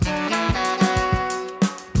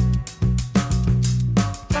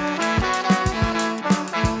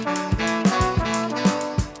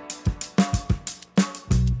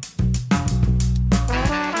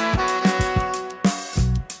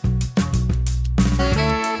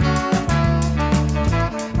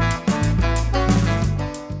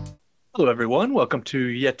Hello, everyone. Welcome to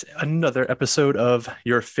yet another episode of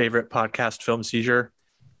your favorite podcast, Film Seizure.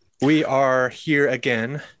 We are here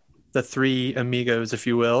again, the three amigos, if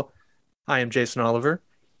you will. I am Jason Oliver,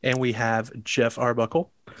 and we have Jeff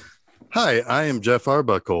Arbuckle. Hi, I am Jeff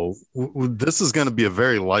Arbuckle. This is going to be a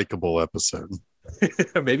very likable episode.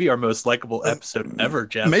 Maybe our most likable episode ever,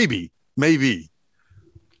 Jeff. Maybe.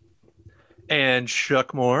 And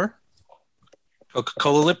Chuck Moore.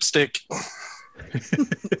 Coca-Cola lipstick.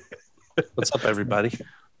 What's up, everybody?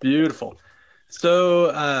 Beautiful.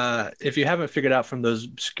 So, if you haven't figured out from those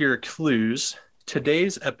obscure clues,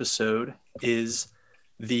 today's episode is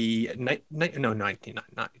the 19.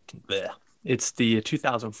 It's the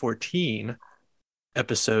 2014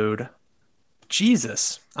 episode.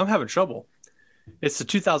 Jesus, I'm having trouble. It's the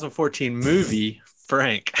 2014 movie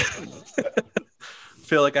Frank.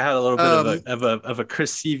 Feel like I had a little bit of a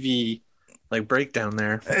Chris CV like breakdown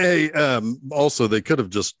there. Hey, also they could have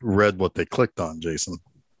just read what they clicked on, Jason.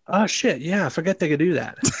 Oh shit, yeah, I forget they could do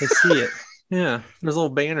that. They see it. Yeah, there's a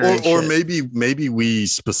little banner. Or maybe we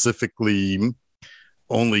specifically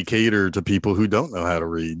only cater to people who don't know how to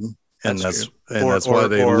read. That's why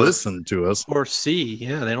they listen to us. Or see.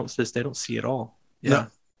 Yeah, they don't see at all. Yeah. No,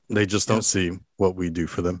 they just don't see what we do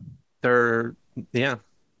for them. So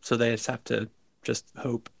they just have to just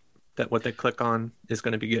hope that what they click on is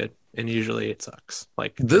going to be good, and usually it sucks.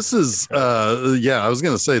 Like this is I was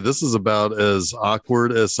going to say this is about as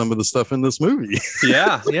awkward as some of the stuff in this movie.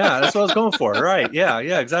 yeah, that's what I was going for. Right. Yeah,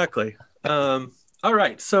 exactly. All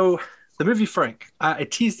right, so the movie Frank, I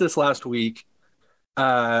teased this last week.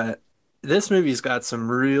 This movie's got some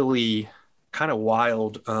really kind of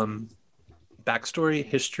wild backstory,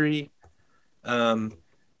 history.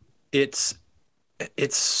 It's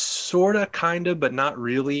sort of, kind of, but not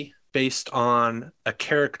really based on a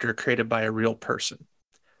character created by a real person.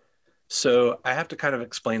 So I have to kind of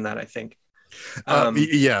explain that, I think.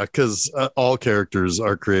 Because all characters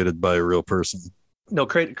are created by a real person. No,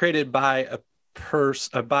 created by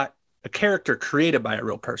by a character created by a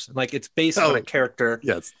real person. Like it's based on a character.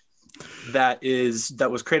 Yes. That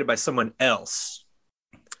was created by someone else.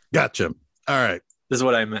 Gotcha. All right. This is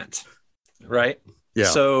what I meant. Right? Yeah.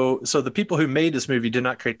 So the people who made this movie did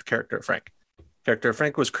not create the character of Frank. The character of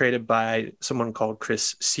Frank was created by someone called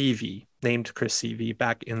Chris Seavey, named Chris Seavey,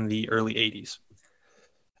 back in the early 80s.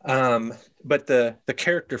 But the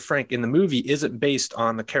character Frank in the movie isn't based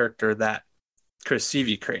on the character that Chris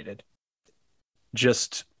Seavey created.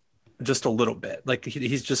 Just a little bit. Like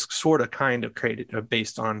he's just sort of kind of created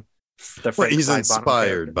based on the Frank. He's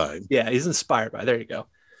inspired by. Yeah, he's inspired by. There you go.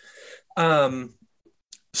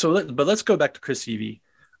 But let's go back to Chris Seavey,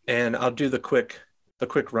 and I'll do the quick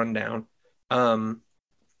rundown.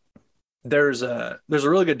 There's a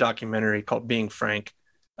really good documentary called Being Frank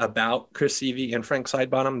about Chris Seavey and Frank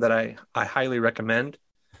Sidebottom that I highly recommend.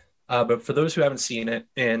 But for those who haven't seen it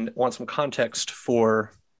and want some context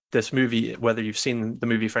for this movie, whether you've seen the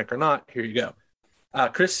movie Frank or not, here you go.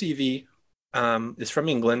 Chris Seavey is from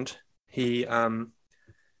England. Him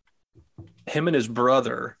and his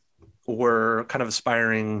brother were kind of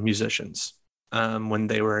aspiring musicians when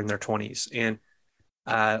they were in their 20s, and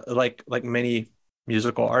like many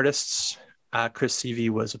musical artists, Chris Seavey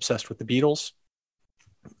was obsessed with the Beatles.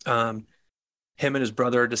 Him and his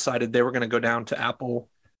brother decided they were going to go down to Apple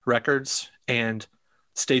Records and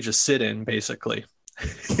stage a sit-in, basically.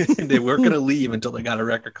 They weren't going to leave until they got a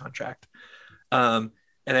record contract. And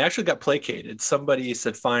they actually got placated. Somebody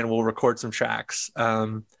said, fine, we'll record some tracks.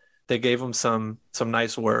 They gave them some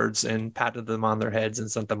nice words and patted them on their heads and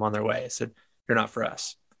sent them on their way. I said, you're not for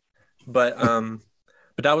us. But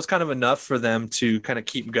that was kind of enough for them to kind of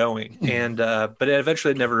keep going. And but it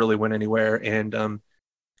eventually never really went anywhere. And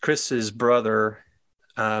Chris's brother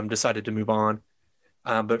decided to move on.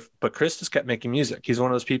 But Chris just kept making music. He's one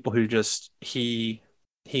of those people who just he's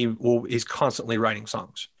constantly writing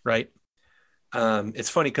songs, right? It's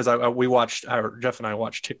funny because Jeff and I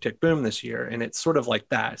watched Tick Tick Boom this year, and it's sort of like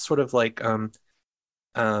that. It's sort of like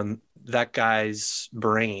that guy's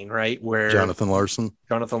brain, right? Where Jonathan Larson,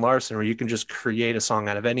 where you can just create a song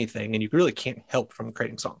out of anything, and you really can't help from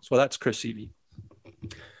creating songs. Well, that's Chris Seavey.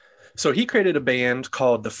 So he created a band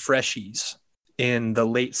called the Freshies in the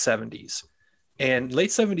late 70s. And late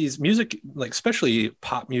 70s music, like especially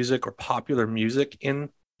pop music or popular music in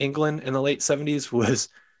England in the late 70s, was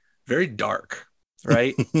very dark,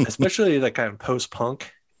 right? Especially that kind of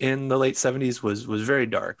post-punk in the late 70s was very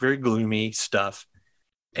dark, very gloomy stuff.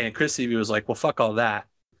 And Chris Seavey was like, well, fuck all that.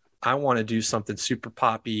 I want to do something super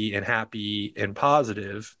poppy and happy and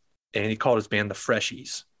positive. And he called his band the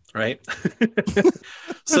Freshies, right?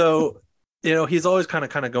 So, he's always kind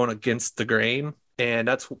of going against the grain. And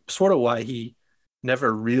that's sort of why he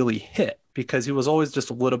never really hit, because he was always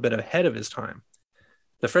just a little bit ahead of his time.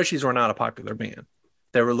 The Freshies were not a popular band.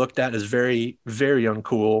 They were looked at as very, very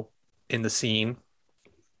uncool in the scene.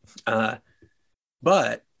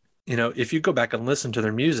 But, you know, if you go back and listen to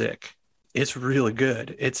their music, it's really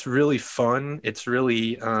good. It's really fun. It's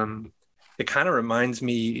really, it kind of reminds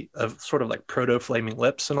me of sort of like Proto Flaming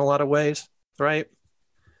Lips in a lot of ways, right?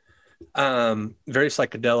 Very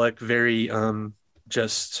psychedelic, very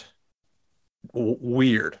just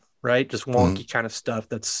weird, right? Just wonky kind of stuff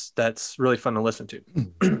that's really fun to listen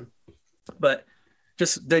to. But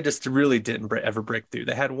they just really didn't ever break through.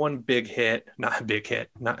 They had one big hit,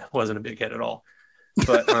 wasn't a big hit at all,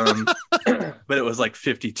 but but it was like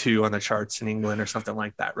 52 on the charts in England or something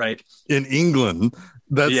like that, right? In England,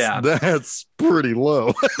 that's pretty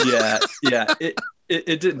low. yeah.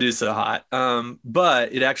 It didn't do so hot,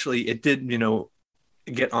 but it did, you know,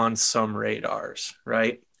 get on some radars,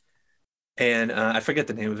 right? And I forget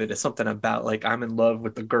the name of it. It's something about like, I'm in love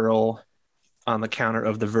with the girl on the counter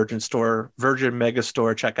of the Virgin Mega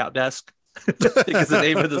Store checkout desk. I think is the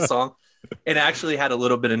name of the song. It actually had a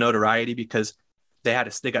little bit of notoriety because they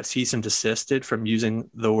got cease and desisted from using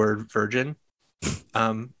the word virgin,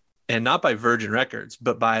 and not by Virgin Records,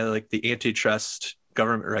 but by like the antitrust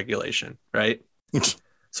government regulation, right?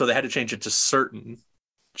 So they had to change it to certain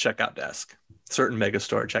Mega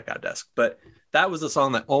Store checkout desk. But that was the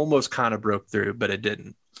song that almost kind of broke through, but it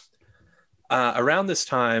didn't. Around this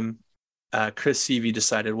time, Chris Seavey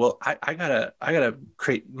decided, well, I gotta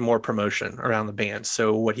create more promotion around the band.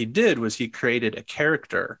 So what he did was he created a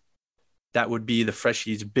character that would be the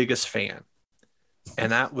Freshies' biggest fan,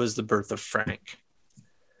 and that was the birth of Frank.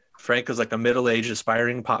 Frank was like a middle-aged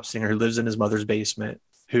aspiring pop singer who lives in his mother's basement,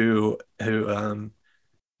 who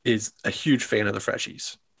is a huge fan of the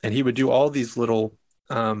Freshies, and he would do all these little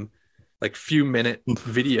like few-minute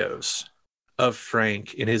videos of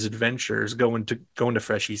Frank in his adventures, going to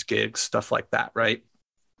Freshies gigs, stuff like that, right?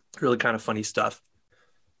 Really kind of funny stuff.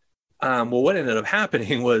 Well, what ended up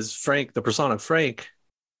happening was Frank, the persona of Frank,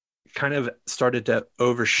 kind of started to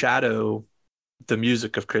overshadow the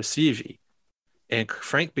music of Chris Seavey. And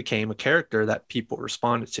Frank became a character that people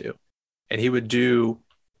responded to. And he would do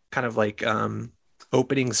kind of like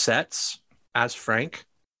opening sets as Frank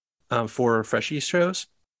for Freshies shows.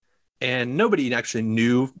 And nobody actually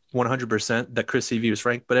knew 100% that Chris Seavey was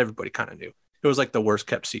Frank, but everybody kind of knew. It was like the worst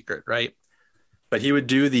kept secret, right? But he would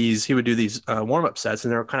do these warm-up sets,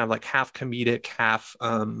 and they were kind of like half comedic, half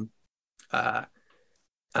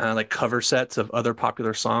like cover sets of other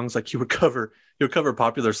popular songs. Like he would cover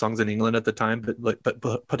popular songs in England at the time, but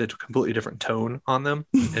put a completely different tone on them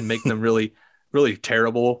and make them really, really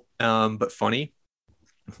terrible, but funny.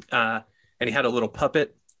 And he had a little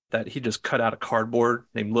puppet that he just cut out of cardboard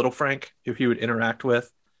named Little Frank, who he would interact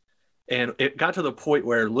with. And it got to the point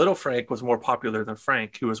where Little Frank was more popular than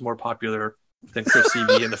Frank, who was more popular than Chris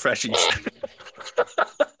Seavey and the Freshies.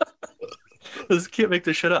 This can't make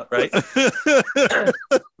this shit up, right?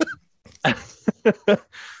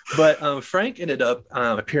 But Frank ended up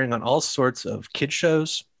appearing on all sorts of kid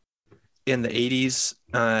shows in the 80s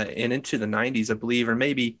and into the 90s, I believe, or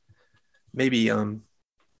maybe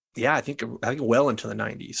I think well into the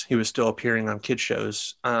 90s. He was still appearing on kid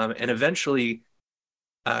shows. And eventually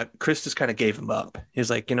Chris just kind of gave him up. He was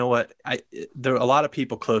like, you know what? There were a lot of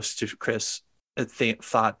people close to Chris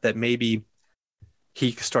thought that maybe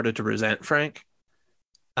he started to resent Frank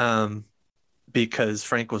because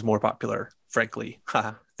Frank was more popular, frankly,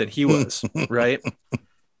 than he was, right?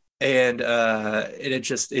 And it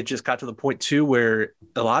just got to the point too where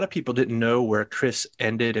a lot of people didn't know where Chris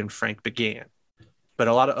ended and Frank began. But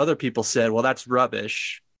a lot of other people said, well, that's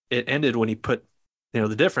rubbish. It ended when he put,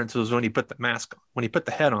 the difference was when he put the mask on. When he put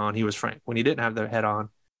the head on, he was Frank. When he didn't have the head on,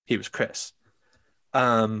 he was Chris.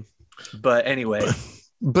 But anyway.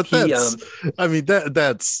 But that's,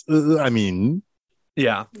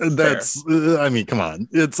 yeah, that's, come on.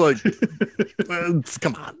 It's like,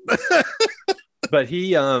 come on. But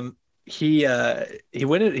he kind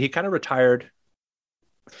of retired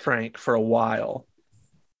Frank for a while,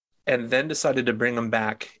 and then decided to bring him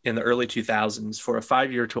back in the early 2000s for a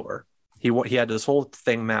 5-year tour. He had this whole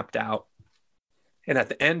thing mapped out. And at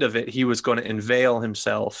the end of it, he was going to unveil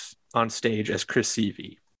himself on stage as Chris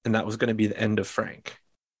Seavey. And that was going to be the end of Frank,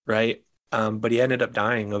 right? But he ended up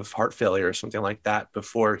dying of heart failure or something like that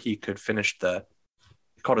before he could finish he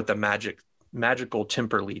called it the Magical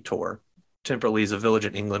Timperley tour. Timperley is a village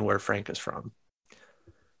in England where Frank is from.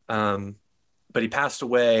 But he passed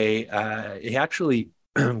away.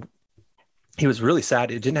 He was really sad.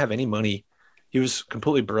 He didn't have any money. He was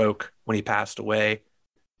completely broke when he passed away.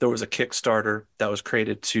 there was a Kickstarter that was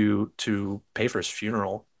created to pay for his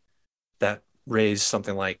funeral that raised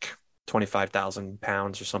something like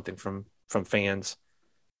 £25,000 or something from fans.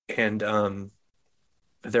 And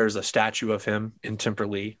there's a statue of him in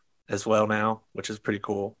Temperley as well now, which is pretty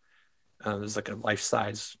cool. There's like a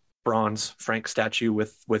life-size bronze Frank statue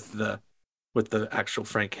with the actual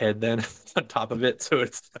Frank head then on top of it. So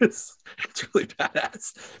it's really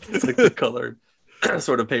badass. It's like the colored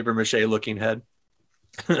sort of paper mache looking head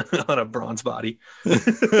on a bronze body.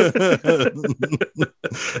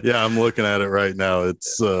 Yeah, I'm looking at it right now.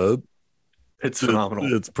 It's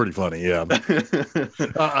phenomenal. It's pretty funny. Yeah.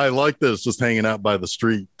 I like this just hanging out by the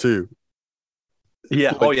street too.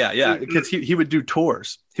 Yeah. Oh yeah. Because he would do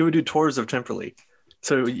tours. He would do tours of Temperley.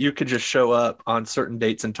 So you could just show up on certain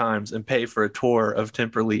dates and times and pay for a tour of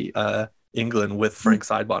Temperley, England with Frank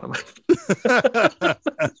Sidebottom.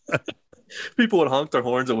 People would honk their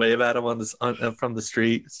horns and wave at him from the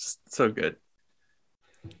street. It's just so good.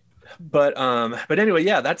 But anyway,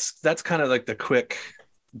 yeah, that's kind of like the quick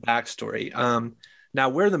backstory. Now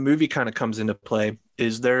where the movie kind of comes into play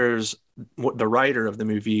is there's the writer of the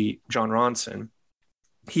movie, John Ronson.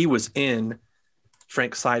 He was in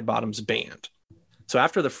Frank Sidebottom's band. So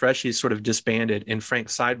after the Freshies sort of disbanded and Frank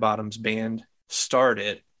Sidebottom's band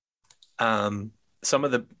started, some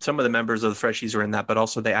of the members of the Freshies were in that, but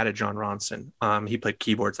also they added John Ronson. He played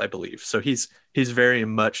keyboards, I believe. So he's very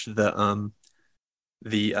much the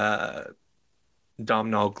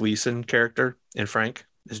Domhnall Gleeson character in Frank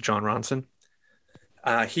is John Ronson.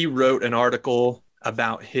 He wrote an article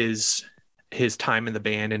about his time in the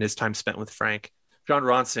band and his time spent with Frank. John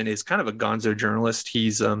Ronson is kind of a gonzo journalist.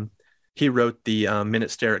 He wrote the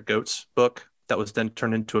Minute Stare at Goats book that was then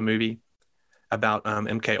turned into a movie about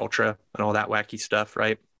MK Ultra and all that wacky stuff,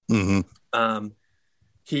 right? Mm-hmm.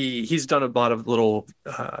 He's done a lot of little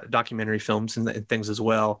documentary films and things as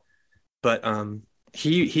well. But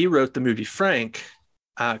he wrote the movie Frank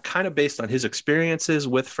kind of based on his experiences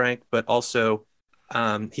with Frank, but also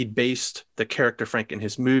he based the character Frank in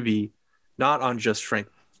his movie not on just Frank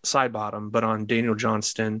Sidebottom, but on Daniel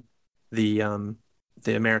Johnston, the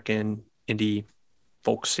American indie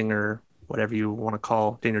folk singer, whatever you want to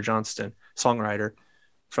call Daniel Johnston, songwriter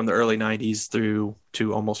from the early 90s through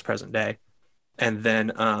to almost present day. And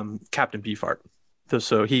then Captain Beefheart.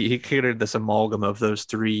 So he created this amalgam of those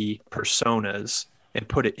three personas and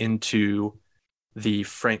put it into the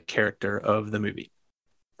Frank character of the movie.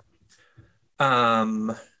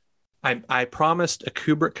 I promised a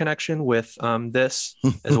Kubrick connection with this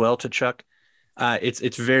as well to Chuck.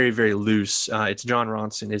 It's very, very loose. It's John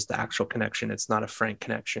Ronson is the actual connection. It's not a Frank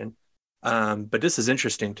connection. But this is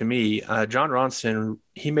interesting to me. John Ronson,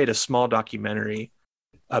 he made a small documentary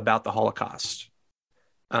about the Holocaust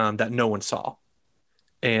that no one saw.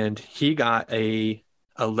 And he got a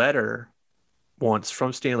letter once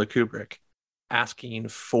from Stanley Kubrick asking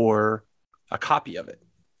for a copy of it.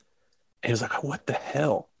 And he was like, what the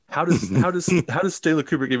hell? How does Stanley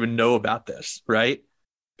Kubrick even know about this, right?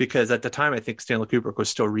 Because at the time, I think Stanley Kubrick was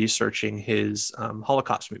still researching his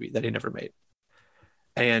Holocaust movie that he never made.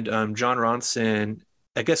 And John Ronson,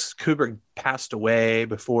 I guess Kubrick passed away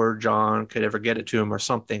before John could ever get it to him or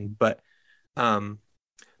something. But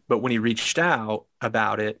when he reached out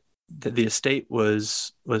about it, the estate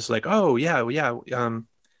was like, oh, yeah.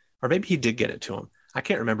 Or maybe he did get it to him. I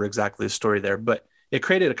can't remember exactly the story there, but it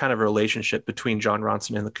created a kind of a relationship between John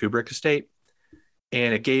Ronson and the Kubrick estate.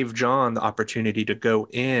 And it gave John the opportunity to go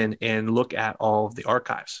in and look at all of the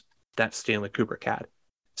archives that Stanley Kubrick had.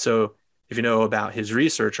 So if you know about his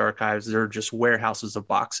research archives, they're just warehouses of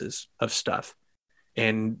boxes of stuff.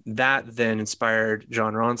 And that then inspired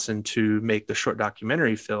John Ronson to make the short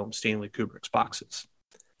documentary film, Stanley Kubrick's Boxes.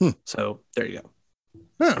 So there you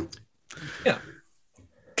go. Yeah.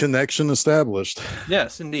 Connection established.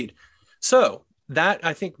 Yes, indeed. So that,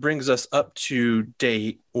 I think, brings us up to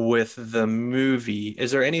date with the movie.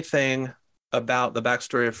 Is there anything about the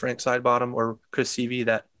backstory of Frank Sidebottom or Chris Seavey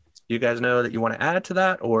that you guys know that you want to add to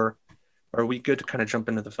that, or are we good to kind of jump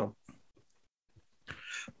into the film?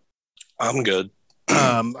 I'm good.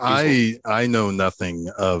 I know nothing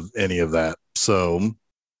of any of that, so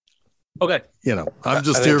okay. I'm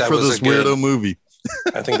just here for this weirdo movie.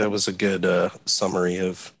 I think that was a good summary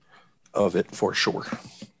of it for sure.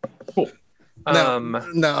 Cool.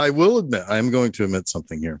 Now, I will admit, I'm going to admit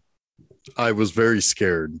something here. I was very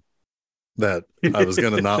scared that I was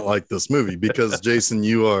going to not like this movie because, Jason,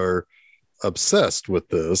 you are obsessed with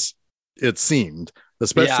this, it seemed,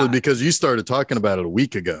 especially because you started talking about it a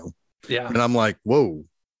week ago. Yeah. And I'm like, whoa.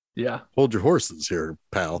 Yeah. Hold your horses here,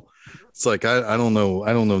 pal. It's like, I don't know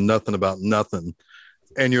nothing about nothing.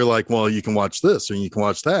 And you're like, well, you can watch this or you can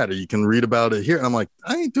watch that or you can read about it here. And I'm like,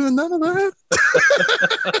 I ain't doing none of that.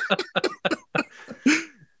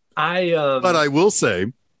 But I will say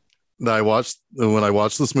that when I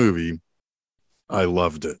watched this movie, I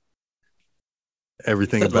loved it.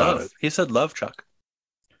 Everything about it. He said love, Chuck.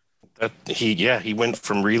 He went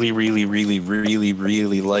from really, really, really, really,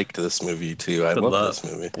 really liked this movie to I love this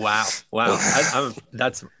movie. Wow.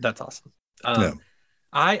 That's awesome.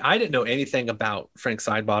 I didn't know anything about Frank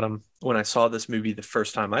Sidebottom when I saw this movie the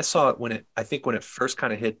first time. I saw it when it first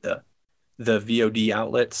kind of hit the VOD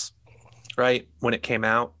outlets, right? When it came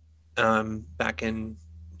out back in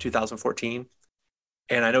 2014.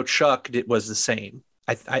 And I know Chuck was the same.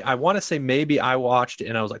 I want to say maybe I watched it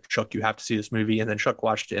and I was like, Chuck, you have to see this movie. And then Chuck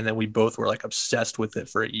watched it and then we both were like obsessed with it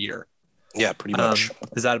for a year. Yeah, pretty much.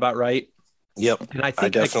 Is that about right? Yep. And I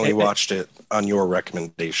definitely watched it on your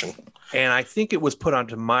recommendation. And I think it was put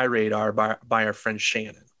onto my radar by our friend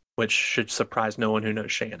Shannon, which should surprise no one who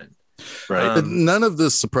knows Shannon. Right. None of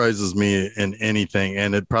this surprises me in anything.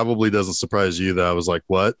 And it probably doesn't surprise you that I was like,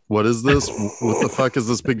 what? What is this? What the fuck is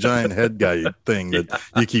this big giant head guy thing that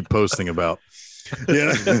you keep posting about?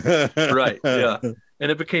 Yeah. Right. Yeah.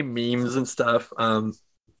 And it became memes and stuff. All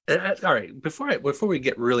right. Before we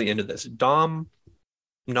get really into this, Dom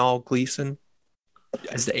Nall Gleeson,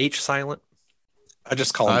 is the H silent? I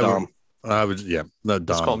just call him Dom. I would, yeah. No, Dom.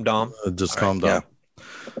 Just call him Dom. Just call him Dom. Yeah.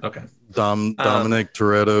 Okay. Dominic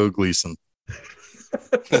Toretto Gleeson.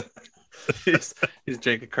 he's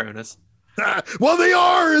Jacob Cronus. Well, they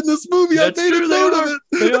are in this movie. That's I made true, a note of it.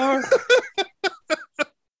 They are.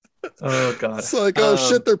 Oh God! It's like, oh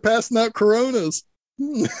shit, they're passing out Coronas.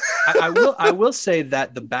 I will say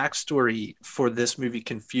that the backstory for this movie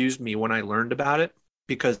confused me when I learned about it,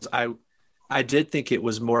 because I did think it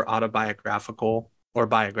was more autobiographical, or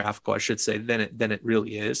biographical, I should say, than it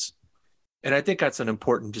really is. And I think that's an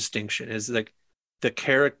important distinction, is like the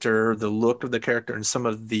character, the look of the character, and some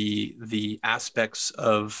of the aspects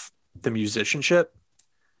of the musicianship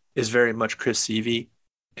is very much Chris Seavey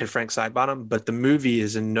and Frank Sidebottom, but the movie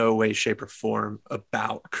is in no way, shape, or form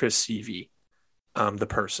about Chris Seavey, the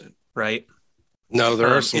person, right? No, there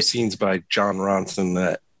are some scenes by John Ronson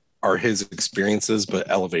that are his experiences, but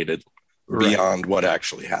elevated beyond what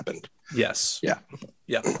actually happened. Yes. Yeah.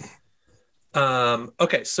 Yeah.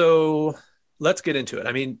 Okay, so let's get into it.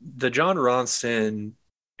 I mean, the John Ronson,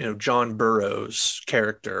 John Burroughs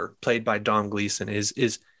character played by Dom Gleeson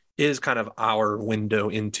is kind of our window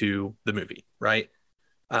into the movie, right?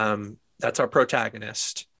 That's our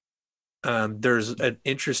protagonist. There's an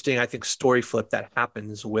interesting, I think, story flip that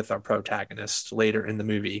happens with our protagonist later in the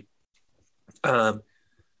movie. But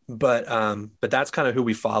that's kind of who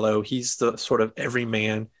we follow. He's the sort of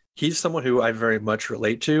everyman. He's someone who I very much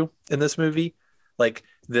relate to in this movie. Like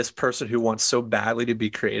this person who wants so badly to be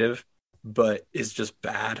creative, but is just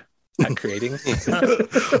bad at creating.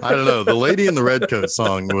 I don't know. The Lady in the Red Coat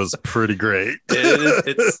song was pretty great.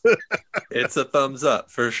 It's a thumbs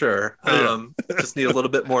up for sure. Just need a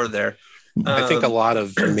little bit more there. I think a lot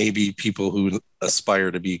of maybe people who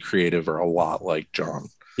aspire to be creative are a lot like John.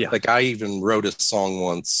 Yeah. Like I even wrote a song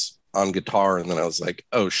once on guitar and then I was like,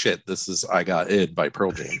 oh shit, this is I Got Id by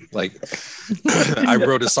Pearl Jam. Like I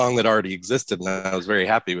wrote a song that already existed and I was very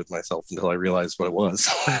happy with myself until I realized what it was.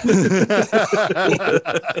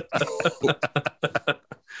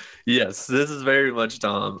 Yes, this is very much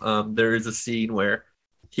Dom. There is a scene where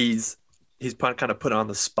he's kind of put on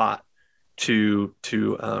the spot to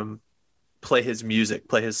play his music,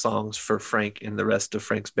 play his songs for Frank and the rest of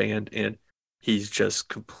Frank's band, and he's just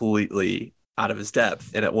completely out of his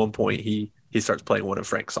depth. And at one point he starts playing one of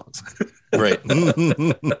Frank's songs. Right.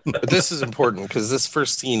 But this is important because this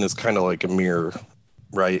first scene is kind of like a mirror,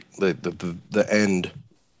 right? The end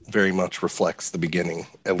very much reflects the beginning,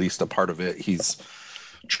 at least a part of it. He's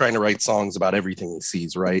trying to write songs about everything he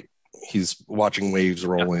sees, right? He's watching waves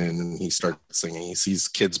roll in and he starts singing. He sees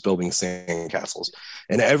kids building sandcastles.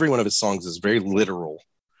 And every one of his songs is very literal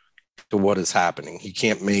to what is happening. He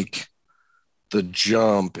can't make the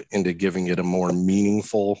jump into giving it a more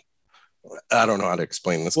meaningful. I don't know how to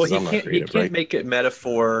explain this because I'm not creative. He can't make it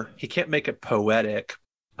metaphor. He can't make it poetic.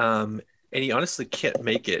 And he honestly can't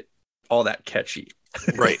make it all that catchy.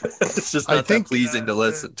 Right. It's just not that pleasing to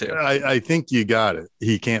listen to. I think you got it.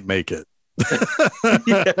 He can't make it.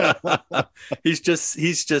 Yeah. He's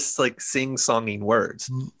just like sing-songing words,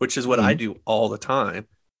 which is what I do all the time.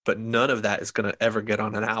 But none of that is going to ever get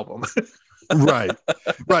on an album. Right.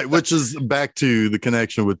 Which is back to the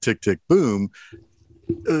connection with Tick, Tick, Boom.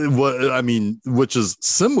 Which is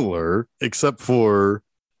similar, except for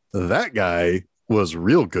that guy was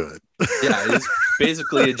real good. Yeah,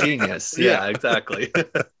 basically a genius. Yeah, exactly.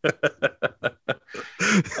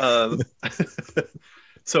 um,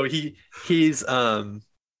 so he's he's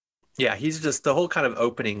just the whole kind of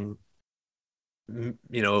opening,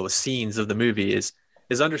 scenes of the movie is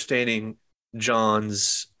understanding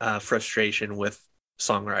John's frustration with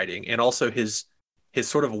songwriting, and also his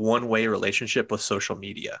sort of one-way relationship with social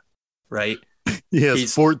media, right? He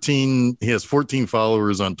has 14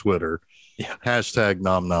 followers on Twitter. Yeah. Hashtag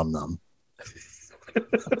nom nom nom.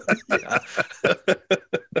 Yeah.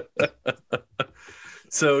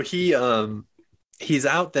 So he's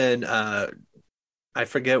out then, I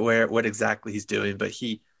forget what exactly he's doing, but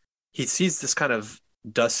he sees this kind of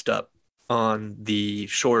dust up on the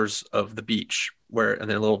shores of the beach in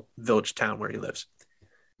a little village town where he lives.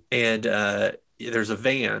 And there's a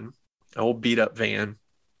van, an old beat up van,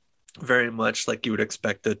 very much like you would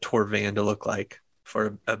expect a tour van to look like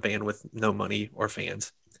for a band with no money or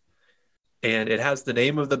fans. And it has the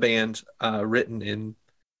name of the band written in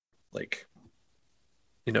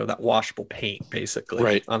that washable paint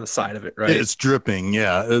basically on the side of it, right? It's dripping.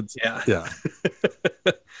 Yeah. Yeah.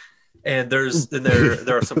 And there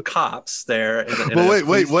are some cops there.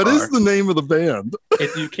 Wait, what is the name of the band?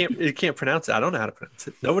 You can't pronounce it. I don't know how to pronounce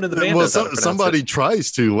it. No one in the band knows how to pronounce somebody it.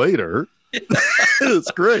 Tries to later. It's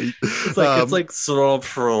great. It's like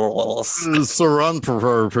Saranpers.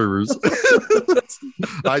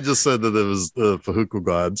 I just said that it was the Fahuku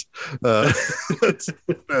gods.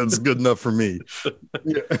 That's good enough for me.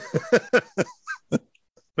 Yeah.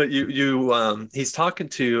 But he's talking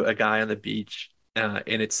to a guy on the beach, and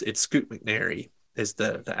it's Scoot McNairy is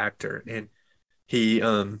the actor, and he's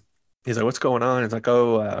like, "What's going on?" He's like,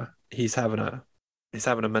 "Oh, he's having a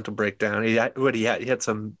mental breakdown. He had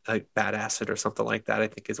some bad acid or something like that, I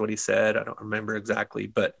think is what he said. I don't remember exactly,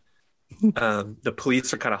 but the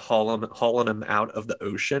police are kind of hauling him out of the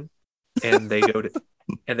ocean, and they go to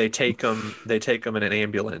and they take him in an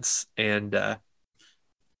ambulance, but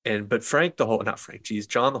John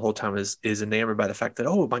the whole time is enamored by the fact that,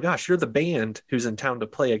 oh my gosh, you're the band who's in town to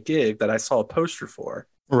play a gig that I saw a poster for.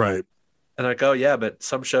 Right. And like, oh yeah, but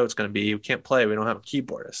some show it's going to be, we can't play, we don't have a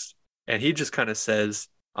keyboardist. And he just kind of says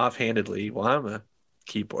offhandedly, well, I'm a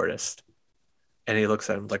keyboardist. And he looks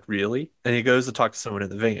at him like, really? And he goes to talk to someone in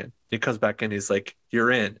the van. He comes back in, he's like,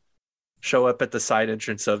 you're in. Show up at the side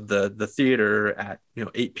entrance of the theater at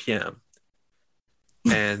 8 p.m.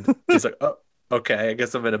 And he's like, oh, okay, I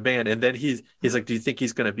guess I'm in a band. And then he's like, do you think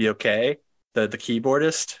he's gonna be okay? The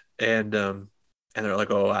keyboardist. And they're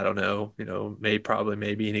like, oh, I don't know, probably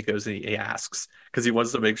maybe. And he goes and he asks because he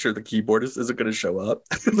wants to make sure the keyboardist isn't going to show up.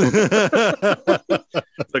 It's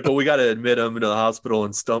like, well, we got to admit him into the hospital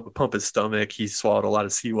and pump his stomach. He swallowed a lot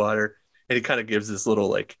of seawater, and he kind of gives this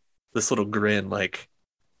little grin, like,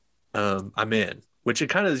 I'm in. Which it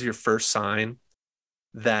kind of is your first sign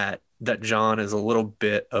that John is a little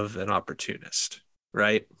bit of an opportunist,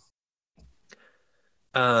 right?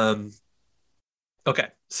 Okay,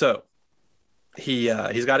 so.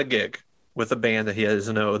 He's got a gig with a band that he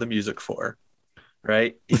doesn't know the music for,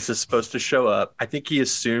 right? He's just supposed to show up. I think he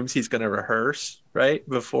assumes he's going to rehearse, right,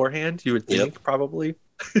 beforehand. You would think probably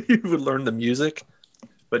he would learn the music,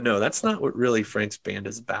 but no, that's not what really Frank's band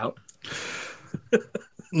is about.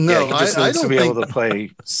 No, he just needs to be able to play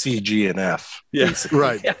C, G, and F. Yeah, basically.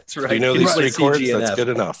 Right. Yeah, that's right. You know these three chords. That's good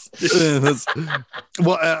enough.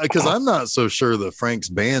 Well, because I'm not so sure that Frank's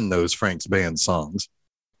band knows Frank's band songs.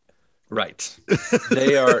 Right.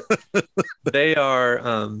 They are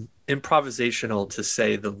improvisational to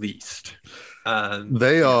say the least.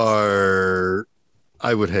 They are.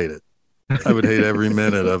 I would hate it. I would hate every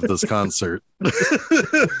minute of this concert.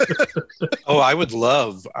 Oh, I would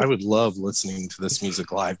love listening to this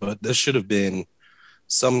music live, but this should have been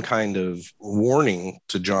some kind of warning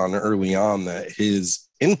to John early on that his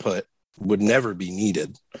input would never be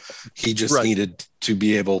needed. He just needed to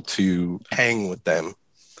be able to hang with them.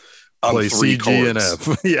 Play C, G, and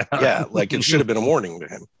F. Yeah, like it should have been a warning to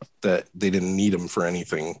him that they didn't need him for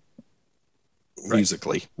anything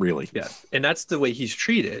musically, really. Yeah, and that's the way he's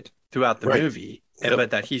treated throughout the movie, but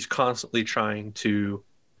that he's constantly trying to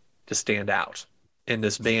stand out in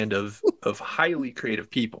this band of highly creative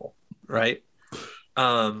people, right?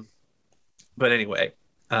 But anyway,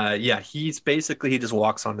 he just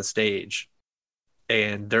walks on the stage,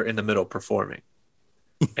 and they're in the middle performing.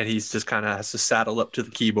 And he's just kind of has to saddle up to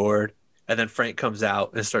the keyboard, and then Frank comes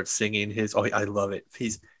out and starts singing his. Oh, I love it.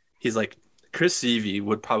 He's like, Chris Seavey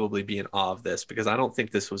would probably be in awe of this because I don't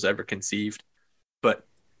think this was ever conceived. But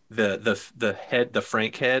the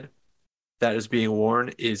Frank head that is being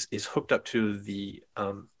worn is hooked up to the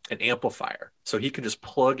an amplifier, so he can just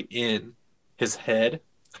plug in his head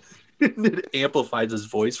It amplifies his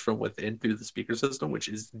voice from within through the speaker system, which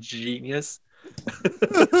is genius.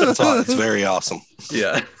 It's very awesome.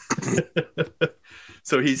 Yeah.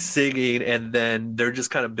 So he's singing, and then they're just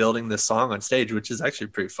kind of building this song on stage, which is actually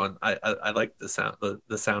pretty fun. I like the sound,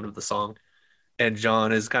 the sound of the song. And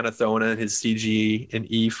John is kind of throwing in his CG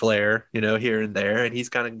and E flair, here and there, and he's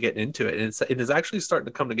kind of getting into it. And it is actually starting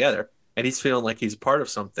to come together, and he's feeling like he's part of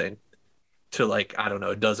something to, like, I don't know,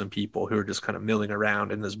 a dozen people who are just kind of milling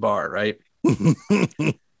around in this bar, right?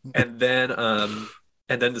 And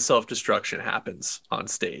then the self-destruction happens on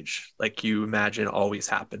stage, like you imagine always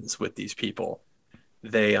happens with these people.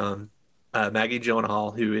 They Maggie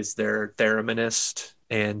Gyllenhaal, who is their thereminist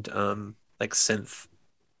and like synth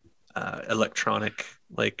electronic,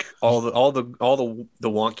 like all the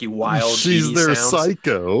wonky wild, she's their sounds.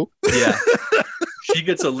 Psycho. Yeah. She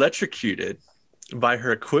gets electrocuted by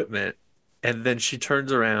her equipment, and then she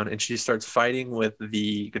turns around and she starts fighting with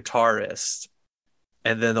the guitarist,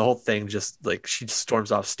 and then the whole thing just, like, she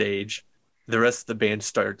storms off stage. The rest of the band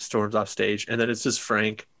storms off stage, and then it's just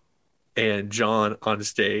Frank and John on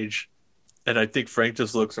stage. And I think Frank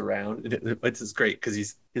just looks around, and it's just great because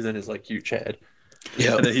he's in his, like, huge head.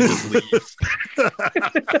 Yeah, and then he just leaves.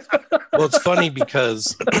 Well, it's funny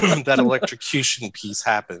because that electrocution piece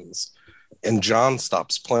happens, and John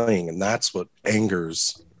stops playing, and that's what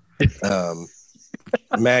angers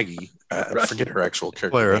Maggie. I forget her actual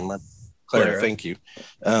character name. Claire, thank you.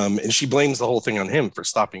 And she blames the whole thing on him for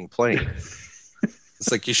stopping playing.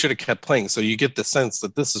 It's like, you should have kept playing. So you get the sense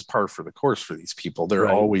that this is par for the course for these people. They're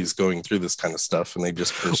always going through this kind of stuff, and they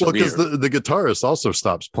just persevere. Well, because the guitarist also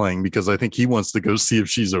stops playing because I think he wants to go see if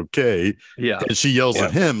she's okay. Yeah. And she yells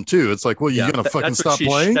at him too. It's like, well, you gonna fucking stop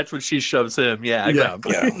playing? That's what she shoves him. Yeah. Yeah.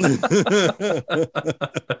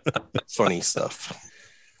 Funny stuff.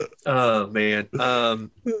 Oh man.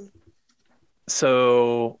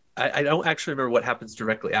 So I don't actually remember what happens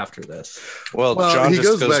directly after this. Well, John he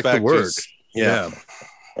just goes back to work. Yeah.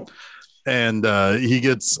 And he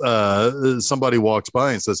gets somebody walks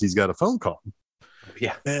by and says he's got a phone call.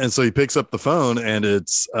 Yeah. And so he picks up the phone, and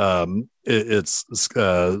it's Scoot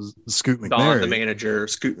McNairy, Don, the manager,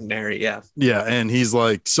 Scoot McNairy. Yeah. Yeah. And he's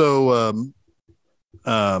like, so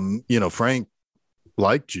Frank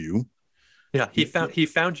liked you. Yeah. He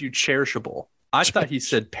found you cherishable. I thought he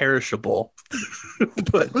said perishable.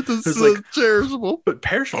 But what does like cherishable? But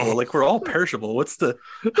perishable, like we're all perishable. What's so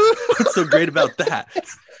great about that?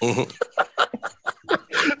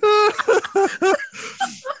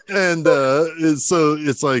 And so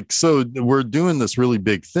it's like, so we're doing this really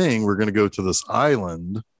big thing. We're going to go to this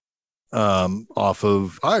island off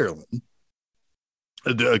of Ireland.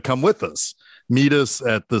 Come with us. Meet us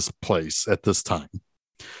at this place at this time.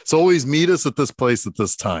 So always meet us at this place at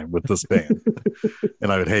this time with this band.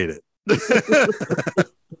 And I would hate it.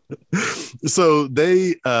 So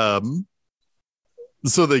they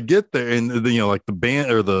get there, and like the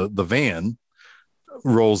band or the van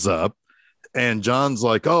rolls up, and John's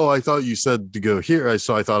like, oh, I thought you said to go here,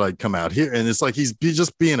 so I thought I'd come out here. And it's like he's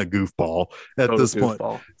just being a goofball at this point.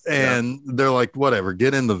 And they're like, whatever,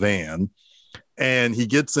 get in the van. And he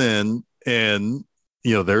gets in, and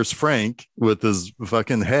there's Frank with his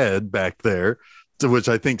fucking head back there, to which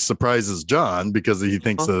I think surprises John because he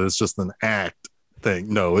thinks that it's just an act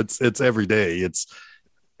thing. No, it's every day. It's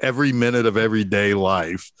every minute of everyday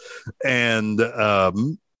life. And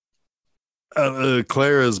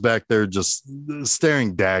Claire is back there just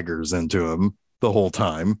staring daggers into him the whole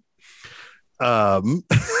time. And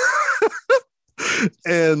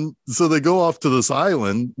so they go off to this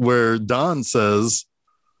island where Don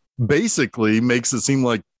basically makes it seem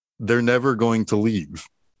like they're never going to leave.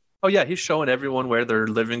 Oh yeah, he's showing everyone where their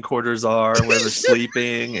living quarters are, where they're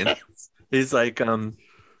sleeping, and he's like,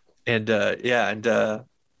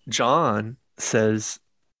 John says,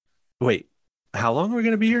 "Wait, how long are we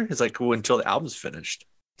gonna be here?" He's like, "Well, until the album's finished."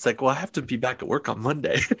 It's like, "Well, I have to be back at work on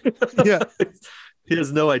Monday." Yeah, he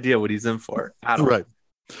has no idea what he's in for at all. Right.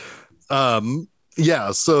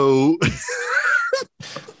 Yeah. So.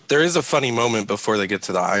 There is a funny moment before they get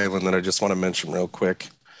to the island that I just want to mention real quick.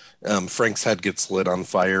 Frank's head gets lit on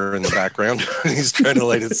fire in the background. He's trying to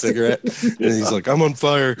light a cigarette, and he's like, "I'm on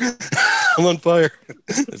fire. I'm on fire."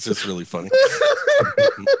 It's just really funny.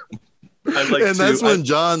 That's when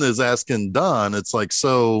John is asking Don, it's like,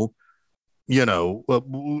 so,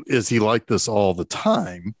 is he like this all the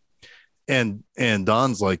time? And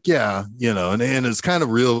Don's like, yeah, and it's kind of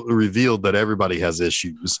revealed that everybody has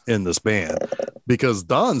issues in this band, because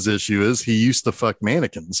Don's issue is he used to fuck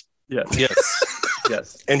mannequins. Yeah. Yes.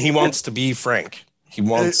 Yes. And he wants to be Frank. He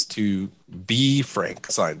wants to be Frank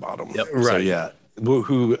Sidebottom. Yep. Right. So, yeah,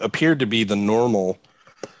 who appeared to be the normal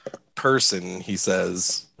person, he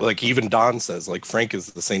says, like even Don says, like Frank is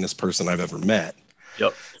the sanest person I've ever met.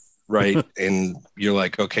 Yep. Right. And you're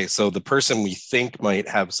like, okay, so the person we think might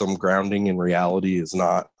have some grounding in reality is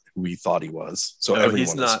not who we thought he was. So No,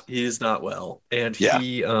 everyone he's not well. And Yeah.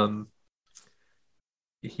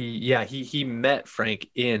 he met Frank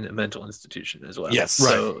in a mental institution as well. Yes.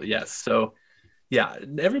 So yes. So yeah,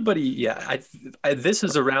 everybody, yeah, this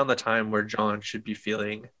is around the time where John should be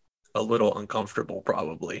feeling a little uncomfortable,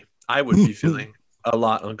 probably. I would be feeling a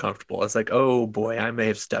lot uncomfortable. It's like, oh boy, I may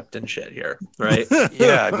have stepped in shit here, right?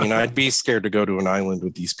 Yeah, I mean, I'd be scared to go to an island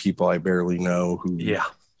with these people I barely know. Who, yeah,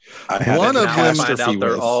 one of them find out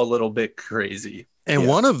they're all a little bit crazy, and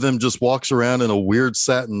one of them just walks around in a weird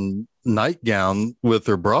satin nightgown with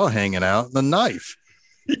her bra hanging out and a knife.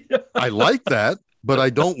 Yeah. I like that, but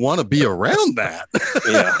I don't want to be around that.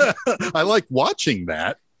 Yeah, I like watching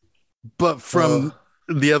that, but from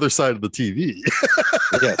the other side of the TV.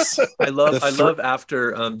 Yes, I love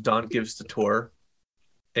after Don gives the tour,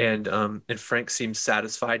 and Frank seems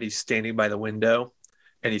satisfied. He's standing by the window,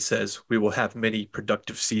 and he says, "We will have many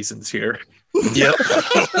productive seasons here." Yep.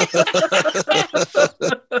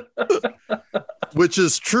 Which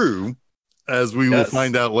is true, as we will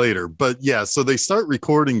find out later. But yeah, so they start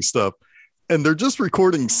recording stuff, and they're just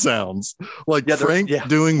recording sounds like Frank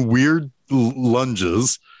doing weird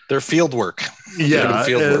lunges. They're field work. Yeah,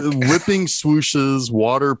 whipping swooshes,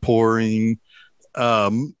 water pouring.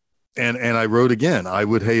 And I wrote again, I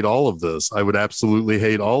would hate all of this. I would absolutely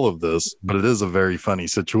hate all of this, but it is a very funny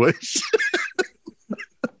situation.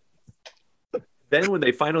 Then when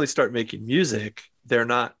they finally start making music, they're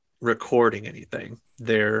not recording anything.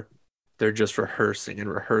 They're just rehearsing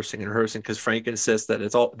because Frank insists that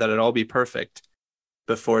it all be perfect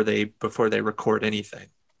before they record anything.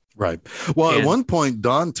 Right. Well, at one point,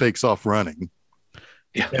 Don takes off running.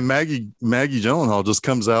 Yeah. And Maggie Gyllenhaal just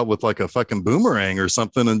comes out with like a fucking boomerang or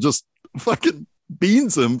something and just fucking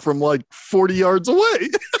beans him from like 40 yards away.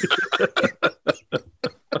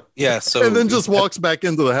 Yeah. So and then just walks back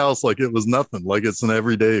into the house like it was nothing, like it's an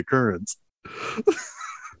everyday occurrence.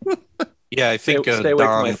 Yeah, I think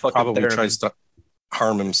Don probably tries to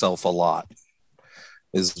harm himself a lot,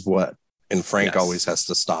 is what, and Frank always has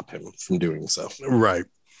to stop him from doing so. Right.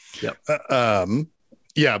 Yep.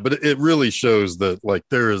 Yeah, but it really shows that like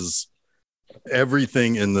there is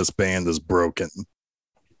everything in this band is broken.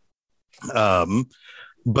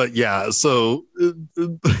 But yeah, so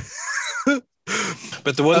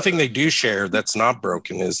but the one thing they do share that's not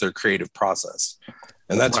broken is their creative process.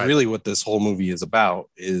 And that's really what this whole movie is about,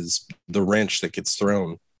 is the wrench that gets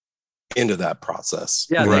thrown into that process.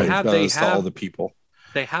 Yeah, they have to all the people.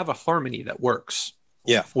 They have a harmony that works.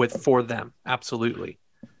 Yeah. For them. Absolutely.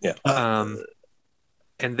 Yeah.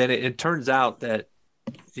 And then it turns out that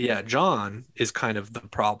John is kind of the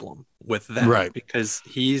problem with them, right? Because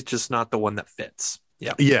he's just not the one that fits.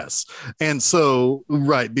 Yeah. Yes. And so,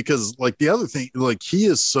 right, because like the other thing, like he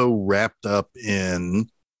is so wrapped up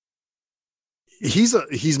in,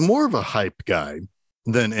 he's more of a hype guy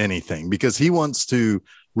than anything, because he wants to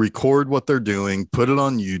record what they're doing, put it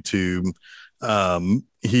on YouTube.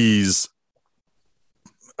 He's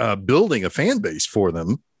building a fan base for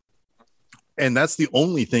them. And that's the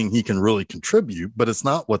only thing he can really contribute, but it's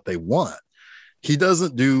not what they want. He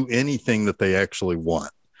doesn't do anything that they actually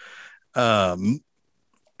want.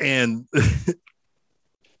 And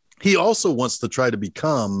he also wants to try to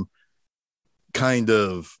become kind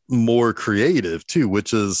of more creative too,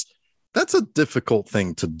 which is, that's a difficult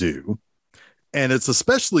thing to do. And it's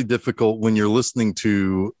especially difficult when you're listening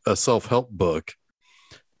to a self-help book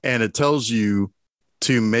and it tells you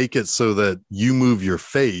to make it so that you move your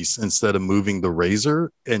face instead of moving the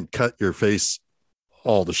razor and cut your face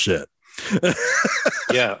all to shit. I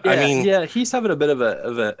mean, he's having a bit of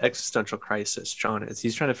an existential crisis. John is.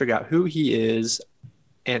 He's trying to figure out who he is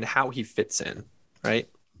and how he fits in. Right.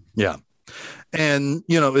 Yeah. And,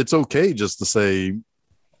 it's okay just to say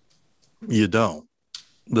you don't.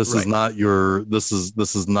 This is not your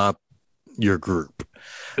group.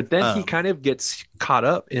 But then he kind of gets caught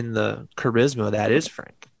up in the charisma that is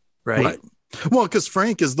Frank, right? Well, because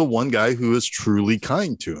Frank is the one guy who is truly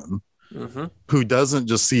kind to him, who doesn't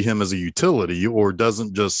just see him as a utility or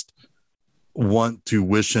doesn't just want to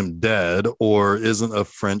wish him dead or isn't a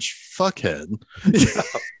French fuckhead.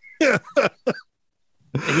 Yeah.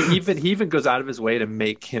 He even goes out of his way to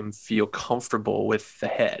make him feel comfortable with the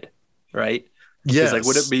head, right? Yes. Like,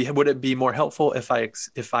 would it be more helpful if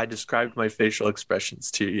I described my facial expressions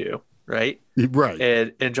to you, right? Right.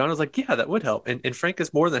 And John was like, yeah, that would help. And Frank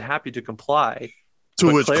is more than happy to comply To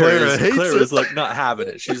But which Clara hates Clara it. is like not having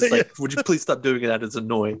it. She's like, "Would you please stop doing that? It's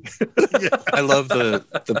annoying." I love the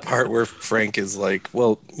part where Frank is like,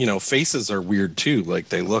 well, faces are weird too. Like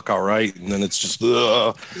they look all right, and then it's just,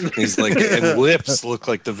 ugh. And he's like, and lips look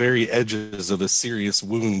like the very edges of a serious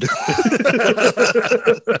wound.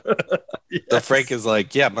 The Frank is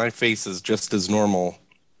like, yeah, my face is just as normal,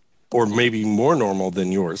 or maybe more normal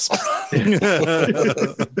than yours. It's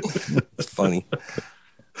funny.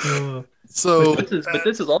 So, but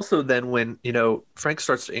this is also then when Frank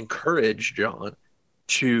starts to encourage John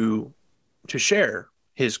to share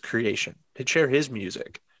his creation, to share his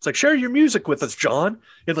music. It's like, share your music with us, John,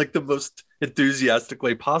 in like the most enthusiastic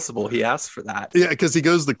way possible. He asks for that. yeah, because he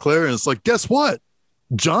goes to Clara and it's like, guess what?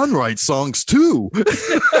 John writes songs too.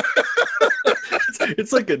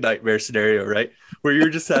 It's like a nightmare scenario, right? Where you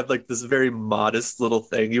just have like this very modest little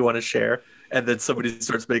thing you want to share, and then somebody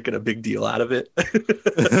starts making a big deal out of it.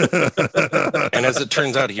 And as it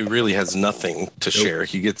turns out, he really has nothing to share.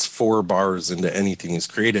 He gets 4 bars into anything he's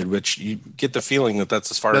created, which you get the feeling that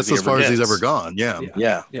that's as far as he's ever gone. Yeah.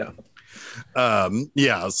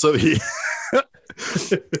 So he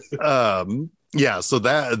so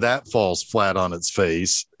that falls flat on its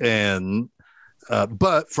face. And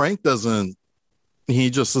but Frank doesn't, he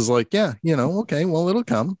just is like, yeah, okay, well, it'll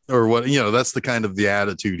come, or what, that's the kind of the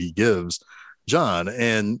attitude he gives John.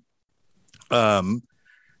 And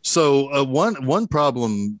so one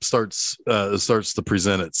problem starts to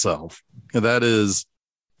present itself, and that is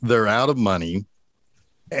they're out of money,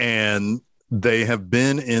 and they have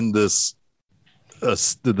been in this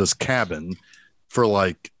cabin for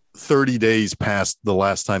like 30 days past the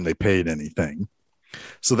last time they paid anything.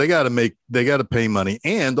 So they got to pay money,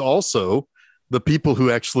 and also the people who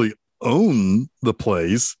actually own the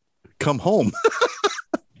place come home.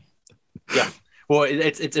 Yeah. Well,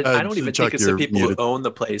 it's I don't even think it's the people who own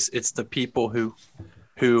the place. It's the people who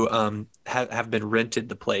have been rented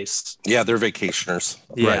the place. Yeah, they're vacationers.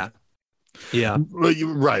 Yeah. Right. Yeah.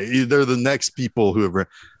 Right. They're the next people who have.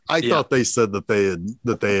 I thought they said that they had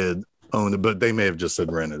owned it, but they may have just said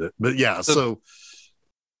rented it. But yeah, so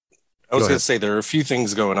I was going to say there are a few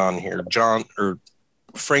things going on here.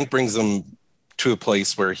 Frank brings them to a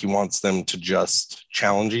place where he wants them to just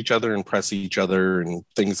challenge each other and press each other, and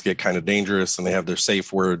things get kind of dangerous, and they have their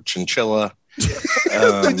safe word chinchilla.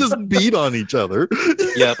 They just beat on each other.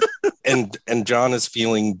 Yep. And John is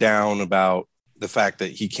feeling down about the fact that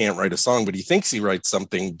he can't write a song, but he thinks he writes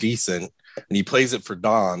something decent, and he plays it for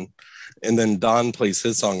Don. And then Don plays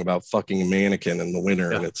his song about fucking a mannequin in the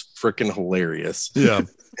winter, and it's freaking hilarious. Yeah.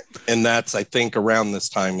 And that's, I think, around this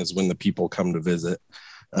time is when the people come to visit.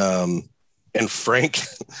 And Frank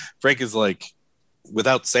is like,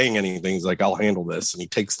 without saying anything, he's like, I'll handle this. And he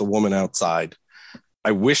takes the woman outside.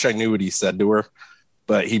 I wish I knew what he said to her,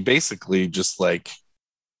 but he basically just like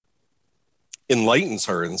enlightens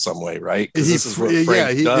her in some way, right? Because this is what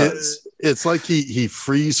Frank does. It's like he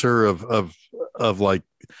frees her of like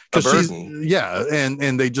a burden.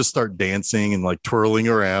 And they just start dancing and like twirling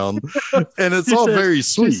around, and it's all very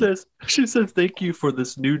sweet. She says, "Thank you for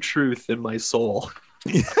this new truth in my soul."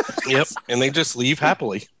 Yep. And they just leave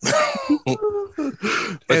happily. But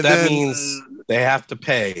that means they have to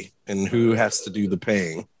pay, and who has to do the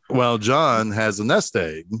paying? Well, John has a nest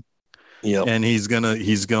egg. Yep. And he's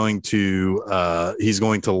going to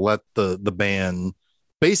let the band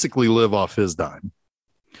basically live off his dime.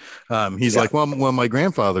 He's like, well, when my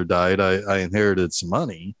grandfather died, I inherited some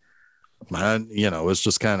money. It's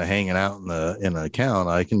just kind of hanging out in an account.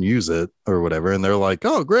 I can use it or whatever. And they're like,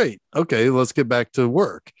 oh, great. Okay, let's get back to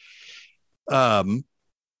work. But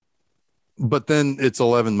then it's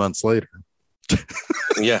 11 months later.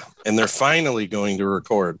 Yeah. And they're finally going to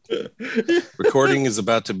record. Recording is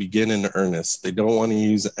about to begin in earnest. They don't want to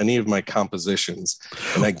use any of my compositions.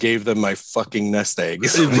 And I gave them my fucking nest egg.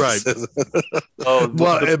 Right.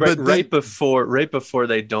 Right before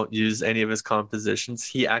they don't use any of his compositions,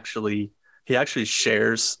 he actually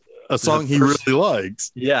shares a song he really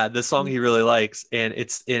likes. Yeah, the song he really likes, and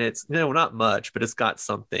it's not much, but it's got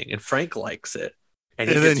something, and Frank likes it, and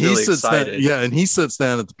then he really sits excited. down, and he sits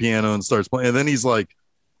down at the piano and starts playing, and then he's like,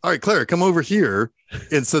 all right, Clara, come over here.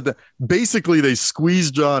 And so basically they squeeze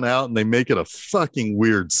John out and they make it a fucking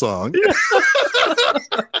weird song.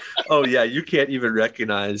 Oh yeah, you can't even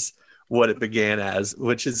recognize what it began as,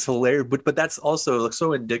 which is hilarious. But that's also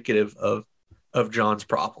so indicative of John's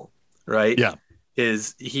problem, right? Yeah.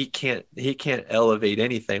 Is he can't elevate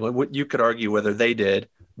anything. What you could argue whether they did,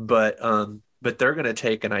 but they're gonna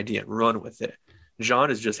take an idea and run with it. John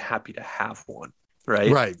is just happy to have one.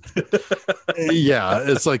 Right. Yeah,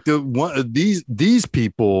 it's like these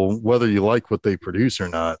people, whether you like what they produce or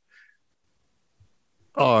not,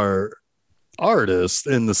 are artists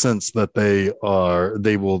in the sense that they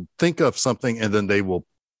will think of something and then they will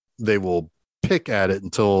pick at it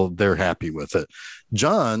until they're happy with it.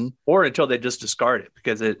 John, or until they just discard it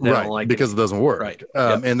because they don't like because it doesn't work. Right.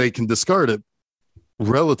 And they can discard it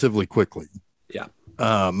relatively quickly. Yeah.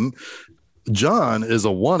 John is a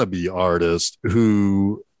wannabe artist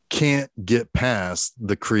who can't get past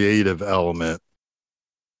the creative element,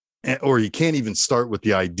 or he can't even start with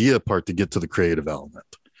the idea part to get to the creative element.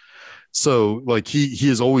 So like he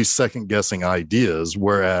is always second guessing ideas,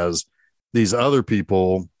 whereas these other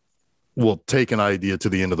people will take an idea to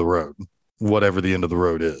the end of the road, whatever the end of the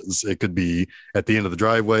road is. It could be at the end of the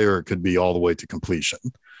driveway, or it could be all the way to completion.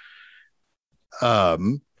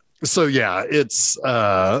 So yeah, it's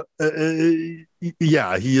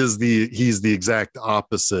he's the exact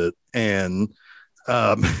opposite, and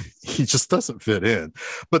he just doesn't fit in.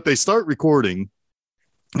 But they start recording,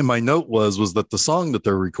 and my note was that the song that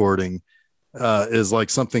they're recording is like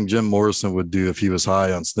something Jim Morrison would do if he was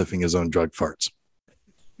high on sniffing his own drug farts.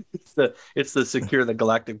 It's the Secure the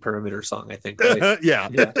Galactic Perimeter song, I think. Right? Yeah.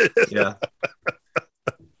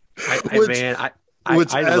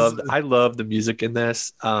 I love the music in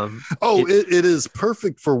this. It is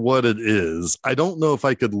perfect for what it is. I don't know if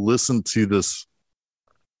I could listen to this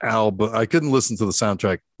album. I couldn't listen to the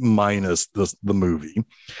soundtrack minus the movie.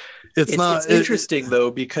 It's interesting though,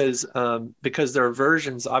 because there are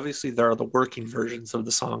versions. Obviously, there are the working versions of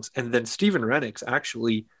the songs, and then Stephen Rennicks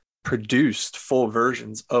actually produced full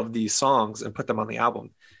versions of these songs and put them on the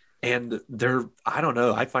album. And I don't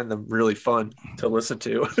know, I find them really fun to listen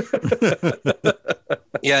to.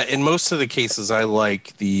 Yeah, in most of the cases, I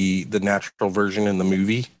like the natural version in the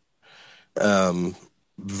movie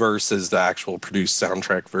versus the actual produced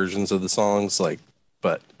soundtrack versions of the songs.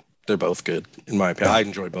 But they're both good in my opinion. I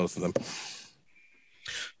enjoy both of them.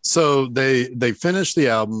 So they finish the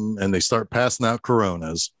album and they start passing out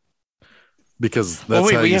Coronas, because that's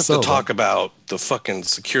we have to talk about the fucking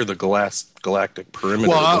Secure the Galactic Perimeter.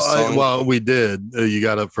 Well, we did. You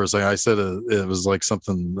got up for a second. I said it was like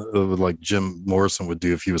something like Jim Morrison would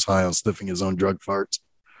do if he was high on sniffing his own drug farts.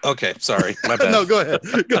 Okay, sorry, my bad. No, go ahead.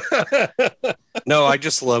 No, I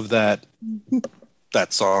just love that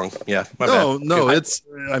song. Yeah, my bad. No, it's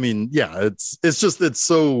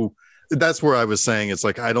so. That's where I was saying it's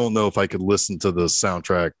like I don't know if I could listen to the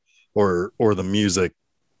soundtrack or the music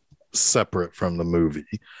separate from the movie.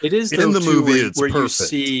 It is in the movie. It's where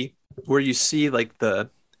perfect. you see like the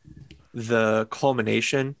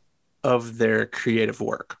culmination of their creative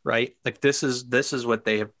work, right? Like this is what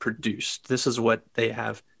they have produced. This is what they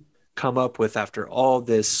have come up with after all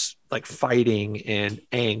this like fighting and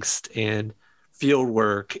angst and field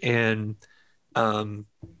work and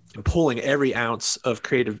pulling every ounce of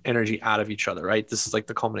creative energy out of each other, right? This is like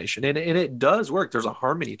the culmination, and it does work. There's a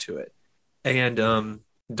harmony to it, and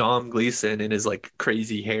Dom Gleason and his like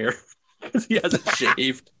crazy hair, because he hasn't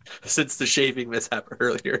shaved since the shaving mishap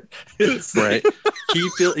earlier. Right.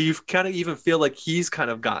 You kind of even feel like he's kind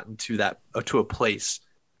of gotten to a place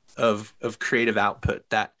of creative output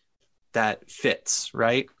that fits,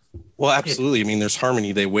 right? Well, absolutely. I mean, there's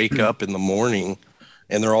harmony. They wake up in the morning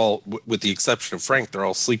and they're all, with the exception of Frank, they're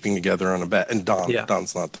all sleeping together on a bed. And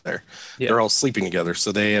Don's not there. Yeah. They're all sleeping together.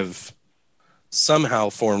 So they have somehow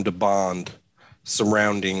formed a bond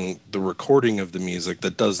surrounding the recording of the music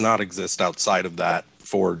that does not exist outside of that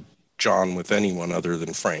for John with anyone other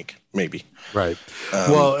than Frank, maybe. Right.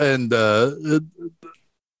 Well, and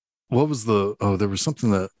what was there was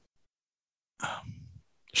something that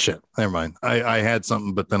shit, never mind. I had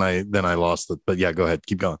something, but then I lost it. But yeah, go ahead.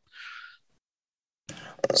 Keep going.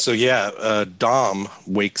 So yeah, Dom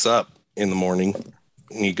wakes up in the morning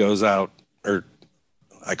and he goes out, or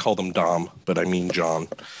I call them Dom, but I mean John.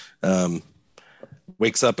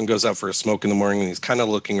 Wakes up and goes out for a smoke in the morning, and he's kind of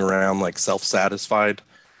looking around like self-satisfied.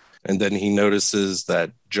 And then he notices that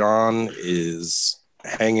John is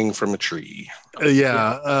hanging from a tree.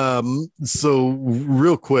 So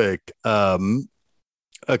real quick, a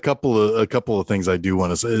couple of things I do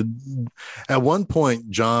want to say. At one point,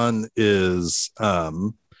 John is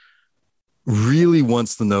really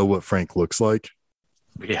wants to know what Frank looks like.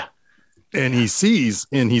 Yeah. And he sees,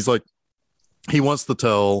 and he's like, he wants to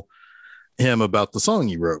tell him about the song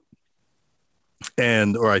he wrote.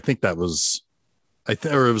 Or I think that was,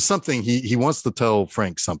 or it was something he wants to tell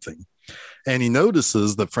Frank something. And he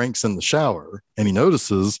notices that Frank's in the shower, and he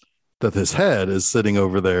notices that his head is sitting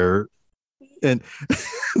over there. And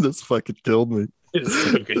this fucking killed me.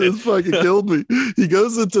 This fucking killed me. He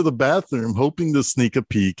goes into the bathroom hoping to sneak a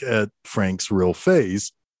peek at Frank's real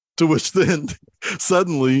face, to which then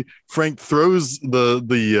suddenly Frank throws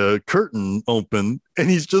the curtain open, and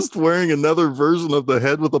he's just wearing another version of the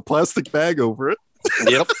head with a plastic bag over it.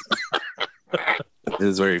 Yep. It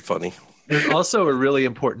is very funny. There's also a really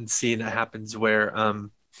important scene that happens where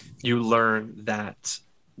you learn that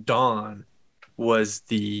Don was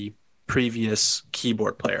the previous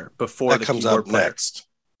keyboard player before That the comes keyboard up player. next.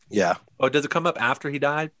 Yeah. Oh, does it come up after he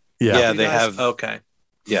died? Yeah, You they guys? have. Okay.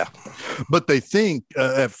 Yeah. But they think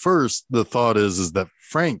at first the thought is that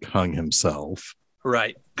Frank hung himself.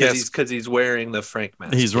 Right. Yes. Because he's wearing the Frank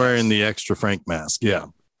mask. He's wearing Yes. the extra Frank mask. Yeah.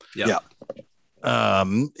 Yeah.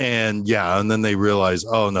 And then they realize,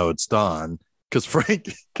 oh no, it's Don. Because Frank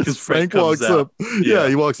Frank walks comes out. up. Yeah,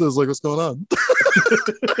 he walks up, he's like, what's going on?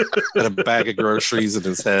 Had a bag of groceries in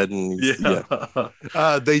his head, and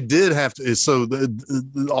They did have to. So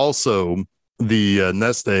also the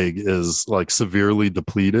nest egg is like severely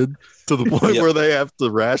depleted to the point where they have to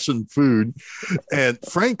ration food, and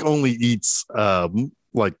Frank only eats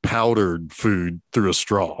like powdered food through a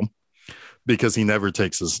straw because he never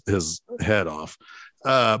takes his head off.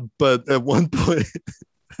 But at one point,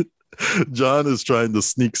 John is trying to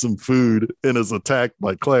sneak some food and is attacked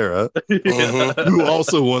by Clara, who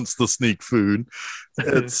also wants to sneak food.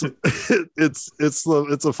 It's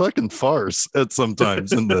a fucking farce at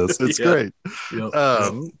sometimes in this. It's great. Yep.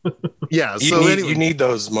 You need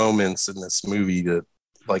those moments in this movie to,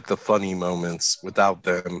 like, the funny moments. Without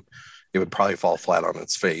them, it would probably fall flat on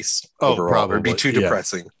its face. Overall, it'd be too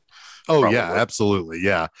depressing. Oh probably. Yeah, absolutely.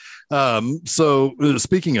 Yeah. So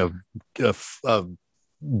speaking of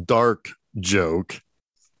dark joke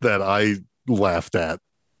that I laughed at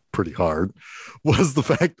pretty hard was the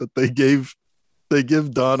fact that they give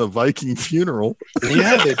Don a Viking funeral.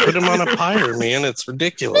 Yeah, they put him on a pyre, man. It's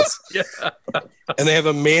ridiculous. Yeah. And they have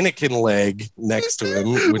a mannequin leg next to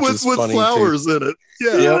him, which is with funny flowers too. in it.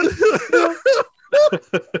 Yeah.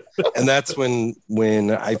 And that's when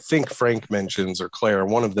I think Frank mentions, or Claire,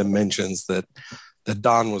 one of them mentions that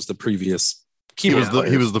Don was the previous keyboard player.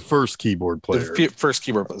 He was the first keyboard player. First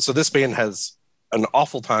keyboard player. So this band has an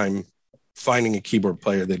awful time finding a keyboard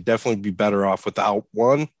player. They'd definitely be better off without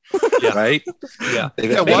one. Yeah. Right? Yeah.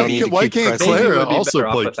 Why can't Clara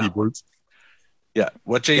also play keyboards? Yeah.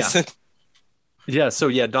 What, Jason? Yeah. So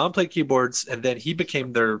Don played keyboards, and then he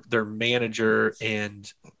became their manager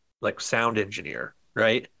and like sound engineer.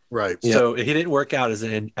 Right. Right. So he didn't work out as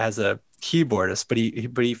a keyboardist, but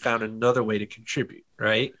he found another way to contribute.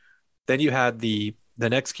 Right. Then you had the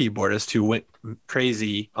next keyboardist who went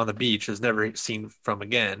crazy on the beach, is never seen from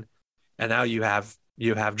again, and now you have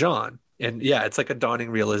John, and it's like a dawning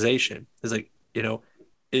realization. It's like, but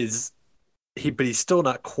he's still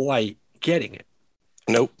not quite getting it.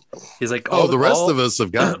 Nope. He's like, the rest of us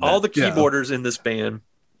have gotten all the keyboarders in this band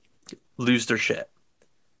lose their shit,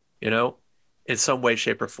 in some way,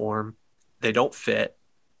 shape, or form. They don't fit.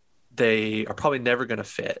 They are probably never going to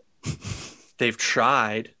fit. They've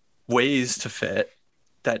tried ways to fit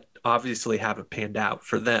that obviously haven't panned out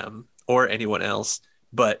for them or anyone else,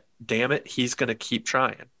 but damn it, he's going to keep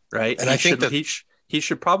trying, right? And I think that he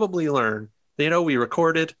should probably learn, we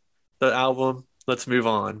recorded the album, let's move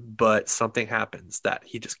on, but something happens that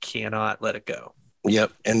he just cannot let it go.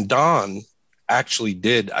 Yep. And Don actually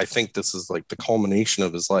did. I think this is like the culmination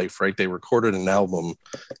of his life, right? They recorded an album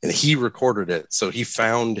and he recorded it, so he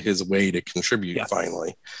found his way to contribute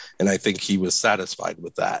finally, and I think he was satisfied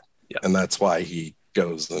with that. Yeah. And that's why he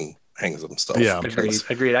goes and hangs himself. Yeah. Agreed.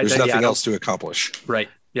 There's nothing else to accomplish. Right.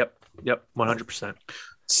 Yep. 100%.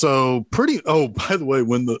 So by the way,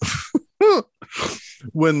 when the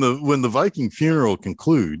when the Viking funeral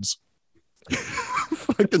concludes,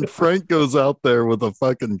 fucking Frank goes out there with a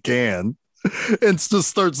fucking can and just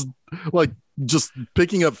starts like just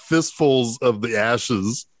picking up fistfuls of the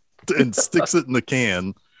ashes and sticks it in the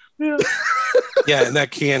can. Yeah. Yeah, and that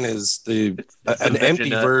can is an empty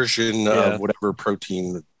version of whatever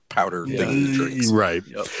protein powder thing he drinks. Right.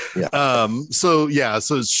 Yep. Yeah.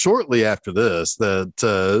 So shortly after this that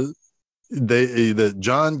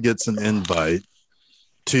John gets an invite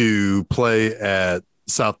to play at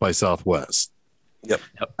South by Southwest. Yep.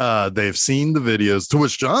 They've seen the videos, to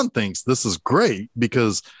which John thinks this is great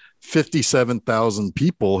because 57,000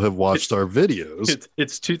 people have watched our videos.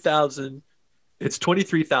 It's 2,000. It's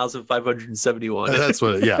 23,571. That's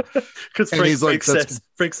what, yeah. Because Frank says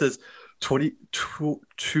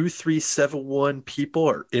 2371 people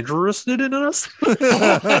are interested in us.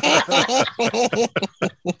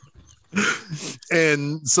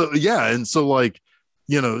 And so like,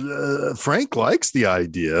 Frank likes the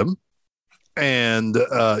idea, and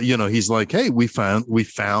he's like, hey, we found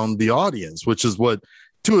the audience, which is what,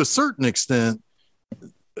 to a certain extent,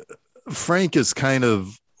 Frank is kind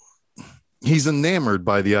of, he's enamored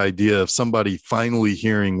by the idea of somebody finally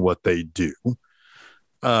hearing what they do.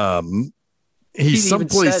 He's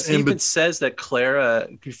someplace he even says that Clara,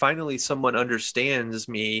 finally someone understands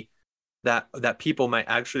me, that people might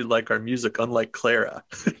actually like our music, unlike Clara.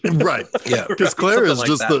 Right. Yeah. Because Clara is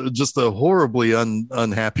just a horribly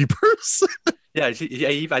unhappy person. Yeah, I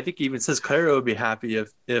think he even says Clara would be happy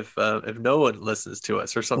if no one listens to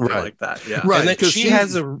us or something like that. Yeah, right. Because she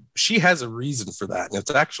has a reason for that, and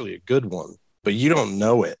it's actually a good one, but you don't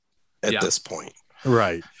know it at this point.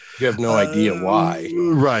 Right. You have no idea why.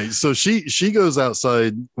 Right. So she goes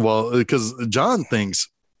outside because John thinks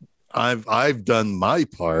I've done my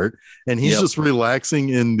part, and he's just relaxing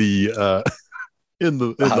in the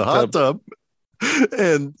hot tub,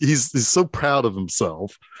 and he's so proud of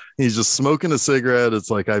himself. He's just smoking a cigarette.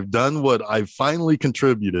 It's like, I've done what I've finally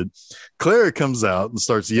contributed. Clara comes out and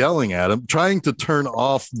starts yelling at him, trying to turn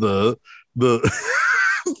off the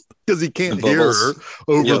because he can't hear her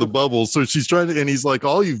over the bubbles. So she's trying to, and he's like,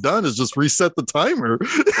 all you've done is just reset the timer.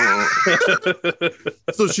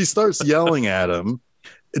 So she starts yelling at him,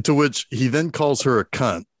 to which he then calls her a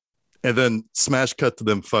cunt, and then smash cut to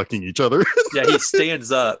them fucking each other. Yeah, he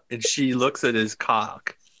stands up and she looks at his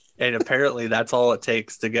cock. And apparently that's all it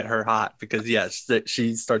takes to get her hot, because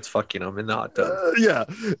she starts fucking him in the hot tub. Yeah.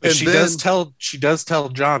 And she does tell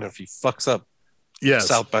John if he fucks up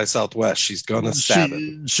South by Southwest, she's gonna stab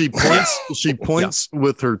him. She points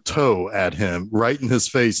with her toe at him right in his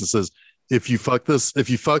face and says, if you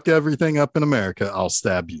fuck everything up in America, I'll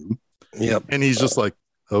stab you. Yep. And he's just like,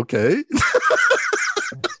 okay.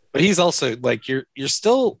 But he's also like,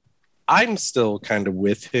 I'm still kind of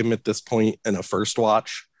with him at this point in a first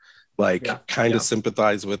watch. Kind of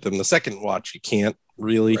sympathize with him. The second watch, you can't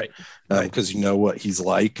really, because you know what he's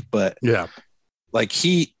like. But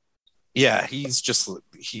he's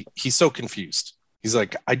so confused. He's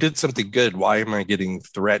like, I did something good. Why am I getting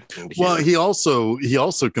threatened here? Well, he also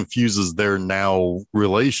confuses their now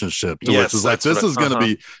relationship, which is like, this is going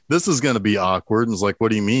to be awkward. And it's like, what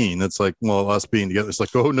do you mean? It's like, well, us being together. It's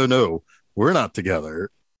like, oh no, we're not together.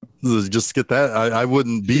 Just get that. I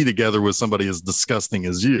wouldn't be together with somebody as disgusting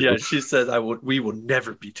as you. Yeah, she says, we will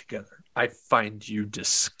never be together. I find you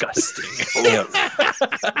disgusting.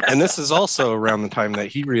 And this is also around the time that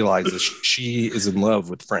he realizes she is in love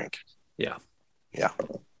with Frank. Yeah.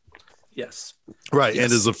 Yes. Right. Yes.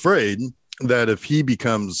 And is afraid that if he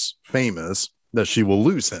becomes famous, that she will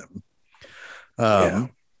lose him.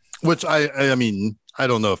 Which I mean, I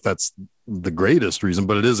don't know if that's the greatest reason,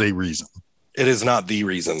 but it is a reason. It is not the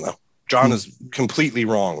reason, though. John is completely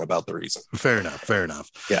wrong about the reason. Fair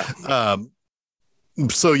enough. Yeah.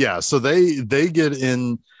 So they get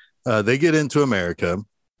into America,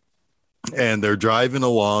 and they're driving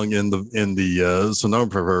along in the Sonoma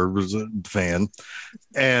van,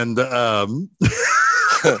 and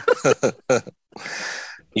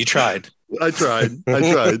you tried. I tried.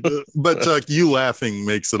 But Chuck, you laughing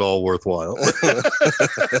makes it all worthwhile.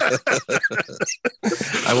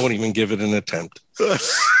 I won't even give it an attempt.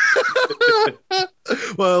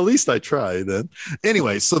 Well, at least I tried then.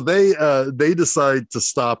 Anyway, so they decide to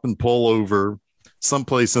stop and pull over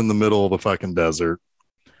someplace in the middle of the fucking desert.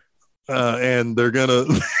 And they're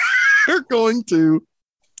going to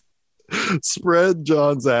spread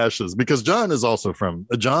John's ashes, because John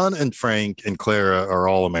and Frank and Clara are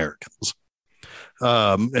all Americans.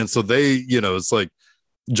 And so they, it's like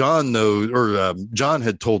John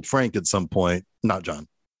had told Frank at some point, not John,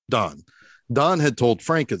 Don had told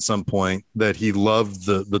Frank at some point that he loved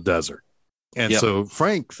the desert. And so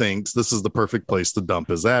Frank thinks this is the perfect place to dump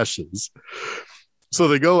his ashes. So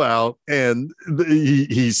they go out, and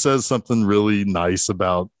he says something really nice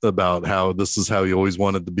about how this is how he always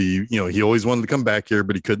wanted to be. He always wanted to come back here,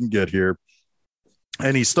 but he couldn't get here.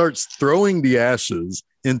 And he starts throwing the ashes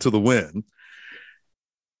into the wind.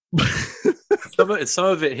 Some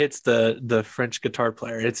of it hits the French guitar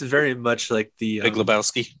player. It's very much like the Big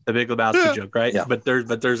Lebowski joke, right? Yeah. But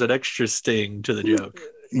there's an extra sting to the joke.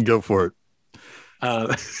 Go for it.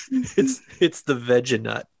 It's the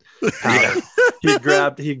Vegemite. He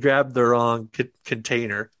grabbed the wrong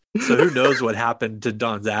container. So who knows what happened to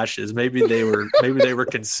Don's ashes? Maybe they were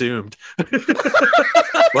consumed.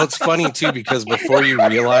 Well, it's funny too, because before you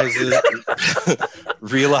realize it's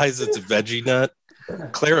a veggie nut,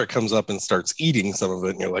 Clara comes up and starts eating some of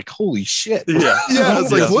it, and you're like, holy shit. Yeah.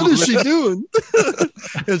 It's like, what is she doing?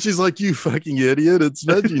 And she's like, you fucking idiot, it's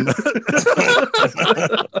veggie nut.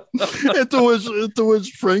 And to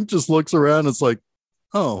which Frank just looks around, it's like,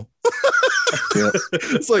 oh.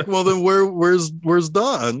 It's like, well, then where's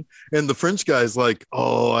Don? And the French guy's like,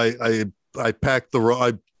 oh, I packed the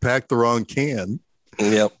wrong, packed the wrong can.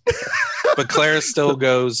 Yep. But Clara still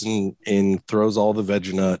goes and throws all the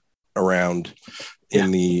Vegemite around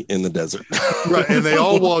in the desert. Right. And they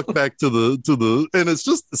all walk back to the and it's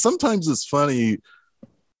just sometimes it's funny.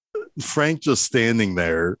 Frank just standing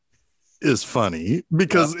there is funny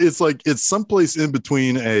because it's like it's someplace in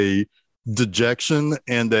between a dejection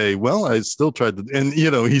and I still tried to, and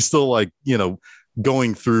he's still like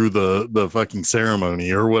going through the fucking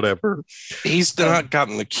ceremony or whatever. He's not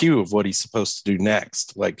gotten the cue of what he's supposed to do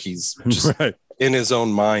next. Like he's just in his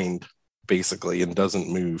own mind basically and doesn't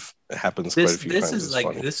move. It happens quite a few times.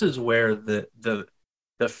 This is where the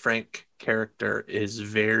Frank character is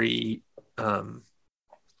very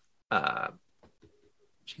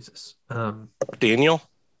Daniel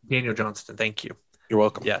Johnston, thank you. You're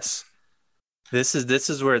welcome. Yes. This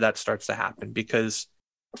is where that starts to happen because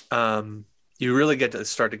you really get to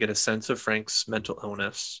start to get a sense of Frank's mental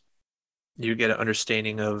illness. You get an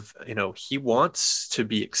understanding of, he wants to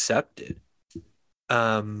be accepted.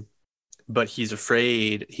 But he's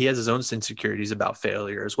afraid. He has his own insecurities about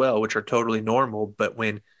failure as well, which are totally normal. But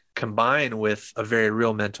when combined with a very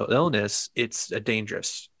real mental illness, it's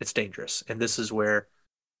dangerous. And this is where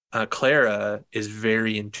Clara is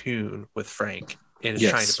very in tune with Frank and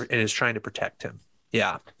is trying to protect him.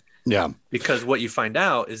 Yeah. Because what you find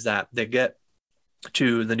out is that they get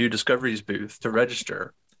to the New Discoveries booth to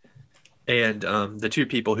register, and the two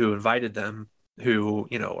people who invited them, who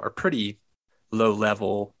are pretty low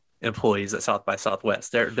level employees at South by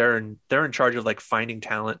Southwest, they're in charge of like finding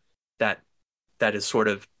talent that is sort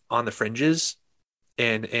of on the fringes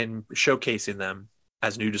and showcasing them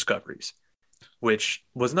as new discoveries, which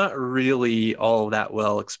was not really all that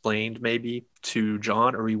well explained maybe to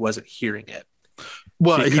John, or he wasn't hearing it.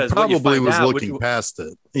 Well, because he probably was looking past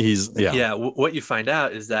it. What you find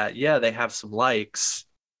out is that, they have some likes,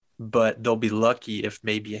 but they'll be lucky if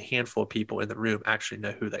maybe a handful of people in the room actually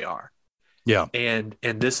know who they are. Yeah. And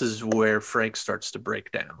this is where Frank starts to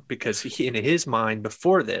break down, because he, in his mind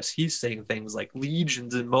before this, he's saying things like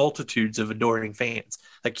legions and multitudes of adoring fans.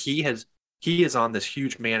 Like he is on this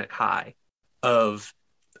huge manic high of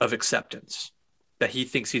acceptance that he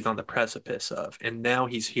thinks he's on the precipice of. And now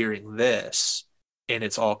he's hearing this and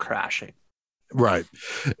it's all crashing. Right.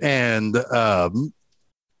 And,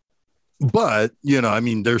 but,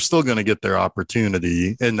 they're still going to get their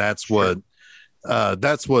opportunity. And that's what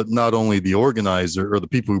not only the organizer or the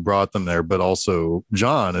people who brought them there, but also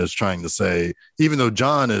John is trying to say, even though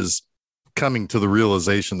John is coming to the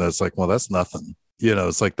realization that it's like, well, that's nothing.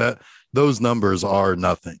 It's like that. Those numbers are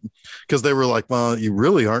nothing, because they were like, well, you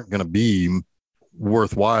really aren't going to be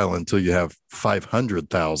worthwhile until you have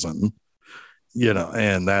 500,000,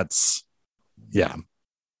 and that's, yeah.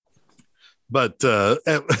 But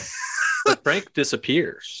Frank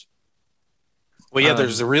disappears. Well, yeah,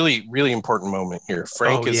 there's a really, really important moment here.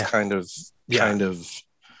 Frank is kind of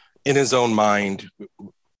in his own mind,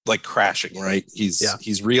 like crashing, right?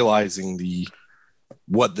 He's realizing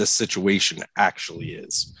what this situation actually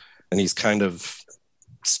is. And he's kind of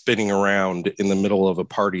spinning around in the middle of a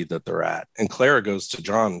party that they're at. And Clara goes to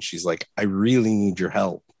John and she's like, I really need your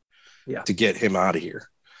help to get him out of here.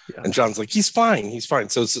 Yeah. And John's like, he's fine.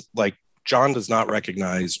 So it's like John does not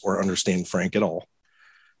recognize or understand Frank at all.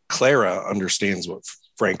 Clara understands what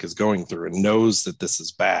Frank is going through and knows that this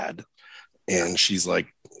is bad. And she's like,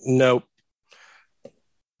 nope,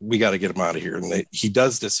 we got to get him out of here. And he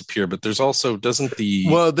does disappear, but there's also, doesn't the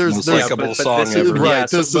most likable song ever. Right.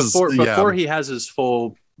 Before he has his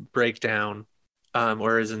full breakdown,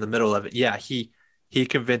 or is in the middle of it. Yeah. He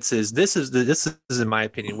convinces, this is in my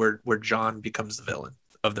opinion, where John becomes the villain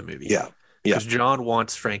of the movie. Yeah. Because John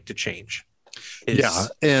wants Frank to change. His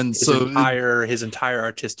entire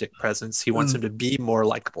artistic presence. He wants him to be more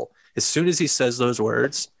likable. As soon as he says those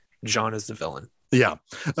words, John is the villain. Yeah,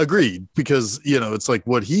 agreed. Because, it's like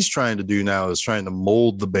what he's trying to do now is trying to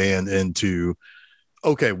mold the band into,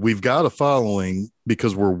 okay, we've got a following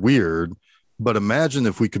because we're weird, but imagine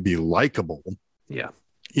if we could be likable. Yeah.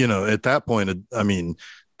 At that point, the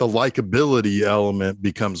likability element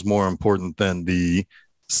becomes more important than the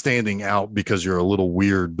standing out because you're a little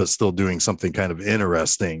weird, but still doing something kind of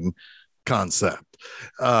interesting concept.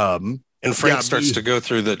 And Frank starts to go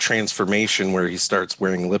through the transformation where he starts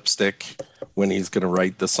wearing lipstick when he's going to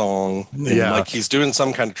write the song. And like he's doing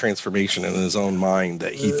some kind of transformation in his own mind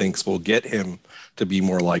that he thinks will get him to be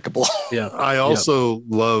more likable. Yeah. I also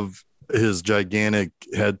love his gigantic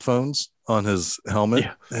headphones on his helmet,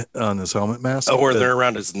 on his helmet mask. Oh, or they're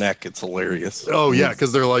around his neck. It's hilarious. Oh yeah,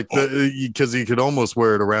 because they're like because he could almost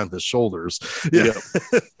wear it around his shoulders. Yeah,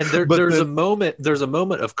 and there's a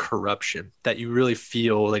moment of corruption that you really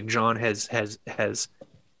feel like John has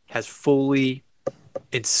has fully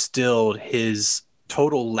instilled his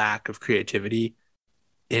total lack of creativity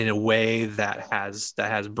in a way that has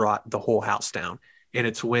brought the whole house down. And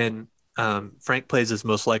it's when Frank plays his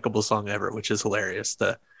most likable song ever, which is hilarious.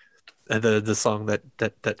 The song that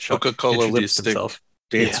Chuck Coca-Cola introduced lipstick. himself.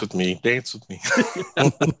 Dance with me.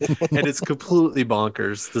 And it's completely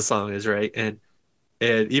bonkers. The song is, right, and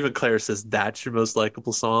even Claire says that's your most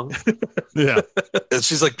likable song. Yeah. And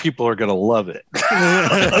she's like, people are gonna love it.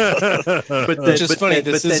 But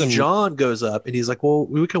then John goes up and he's like, well,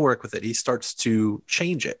 we can work with it. He starts to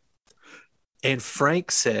change it, and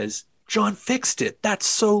Frank says, John fixed it. That's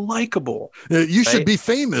so likable. You should be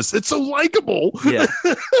famous. It's so likable. Yeah.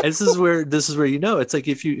 And this is where it's like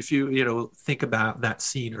if you think about that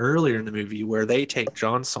scene earlier in the movie where they take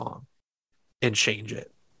John's song and change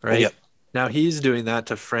it, right? Yep. Now he's doing that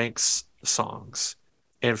to Frank's songs,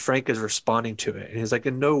 and Frank is responding to it. And he's like,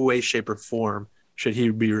 in no way, shape, or form should he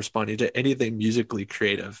be responding to anything musically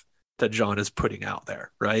creative that John is putting out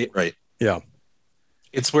there, right? Right. Yeah.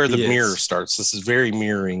 It's where the mirror starts. This is very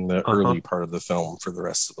mirroring the early part of the film for the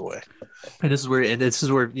rest of the way. And this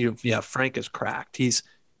is where Frank is cracked. He's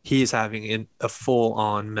having a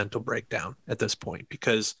full-on mental breakdown at this point,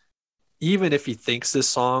 because even if he thinks this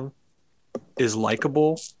song is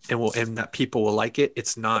likable and that people will like it,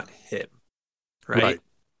 it's not him, right?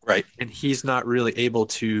 And he's not really able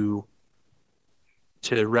to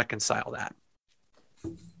reconcile that.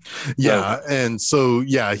 Yeah, and so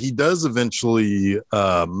he does eventually.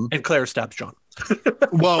 And Claire stabs John.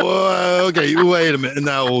 Well, okay, wait a minute.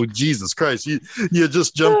 Now, Jesus Christ, you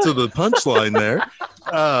just jumped to the punchline there.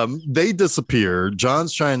 They disappear.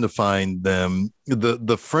 John's trying to find them.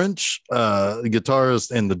 The French guitarist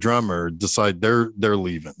and the drummer decide they're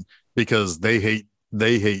leaving because they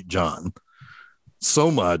hate John so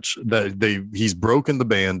much that he's broken the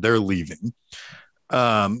band. They're leaving.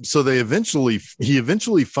 So he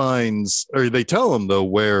eventually finds, or they tell him though,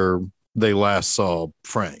 where they last saw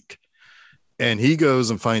Frank, and he goes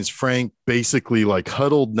and finds Frank basically like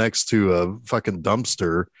huddled next to a fucking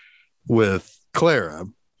dumpster with Clara,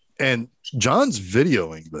 and John's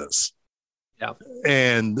videoing this. Yeah.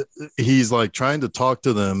 And he's like trying to talk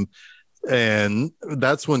to them. And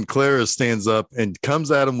that's when Clara stands up and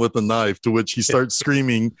comes at him with a knife, to which he starts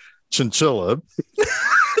screaming chinchilla.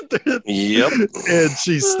 Yep. And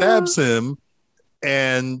she stabs him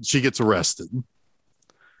and she gets arrested.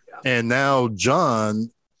 Yeah. And now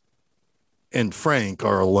John and Frank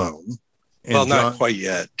are alone. And well, not quite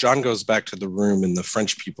yet. John goes back to the room and the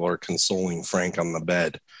French people are consoling Frank on the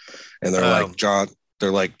bed. And they're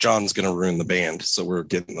like, John's going to ruin the band. So we're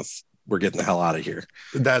getting the hell out of here.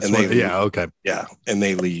 Okay. Yeah. And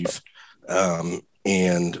they leave.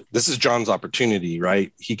 And this is John's opportunity,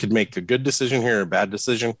 right? He could make a good decision here or a bad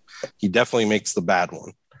decision. He definitely makes the bad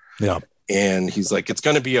one. Yeah. And he's like, it's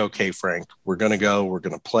going to be okay, Frank. We're going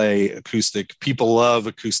to play acoustic. People love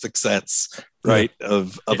acoustic sets, right?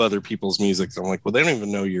 Of other people's music. So I'm like, well, they don't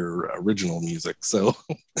even know your original music. So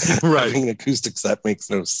having an acoustic set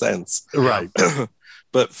makes no sense. Right.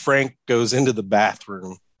 But Frank goes into the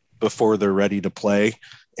bathroom before they're ready to play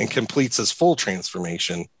and completes his full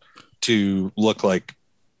transformation to look like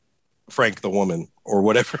Frank the woman or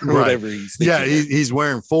whatever he's thinking. Yeah, he's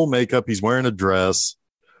wearing full makeup. He's wearing a dress.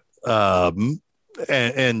 And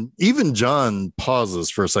even John pauses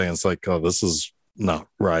for a second. It's like, oh, this is not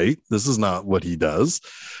right. This is not what he does.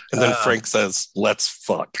 And then Frank says, let's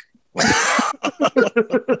fuck.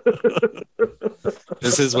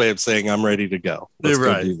 This is his way of saying, I'm ready to go. Let's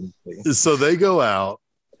go do this thing. So they go out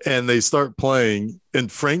and they start playing,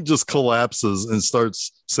 and Frank just collapses and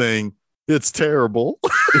starts saying, it's terrible.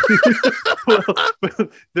 But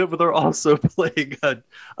they're also playing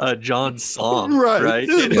a John song, right?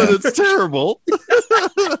 But it's terrible.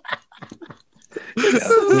 The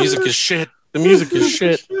music is shit. The music is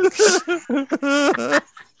shit.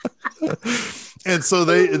 And so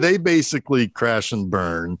they basically crash and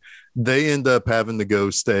burn. They end up having to go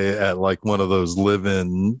stay at like one of those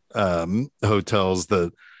live-in hotels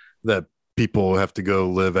that people have to go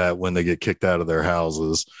live at when they get kicked out of their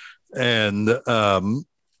houses. And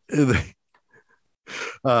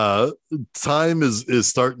time is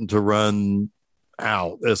starting to run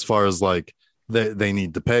out as far as like they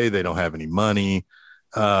need to pay. They don't have any money.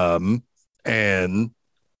 And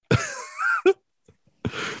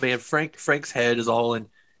man, Frank's head is all in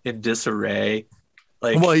disarray.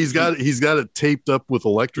 Like, well, he's got it taped up with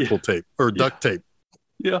electrical tape or duct tape.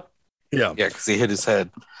 Yeah. Because he hit his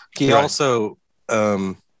head. He also,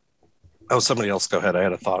 somebody else go ahead. I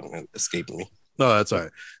had a thought and it escaped me. No, that's all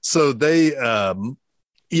right. So they, and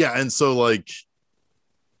so like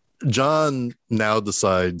John now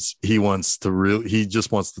decides he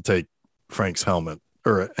just wants to take Frank's helmet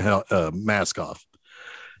or mask off.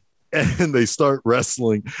 And they start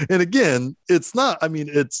wrestling. And again, it's not, I mean,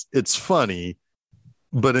 it's funny,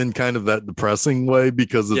 but in kind of that depressing way,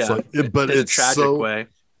 because it's but it's tragic so way.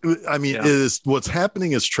 I mean, it is, what's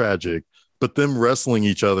happening is tragic, but them wrestling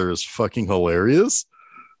each other is fucking hilarious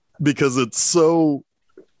because it's so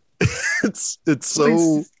it's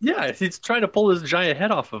so he's trying to pull his giant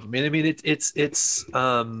head off of him. I mean, it's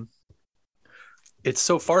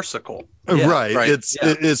so farcical. Right.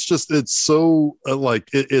 It's just, it's so like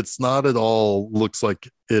it's not at all looks like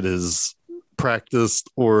it is practiced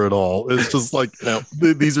or at all. It's just like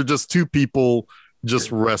these are just two people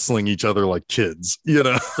just wrestling each other like kids, you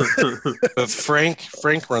know. But Frank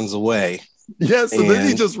runs away. Yes, and then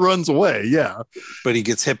he just runs away. Yeah, but he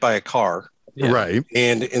gets hit by a car. Yeah. Right.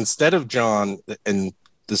 And instead of John, and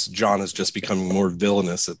this John is just becoming more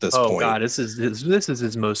villainous at this point. Oh God, this is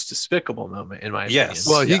his most despicable moment in my opinion.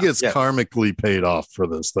 Well, he gets karmically paid off for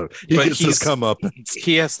this, though. He gets his come up.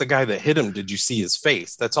 He asked the guy that hit him, "Did you see his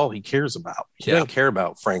face?" That's all he cares about. He doesn't care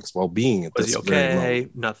about Frank's well-being at this very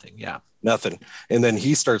moment. Nothing. Yeah. Nothing. And then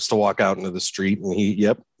he starts to walk out into the street,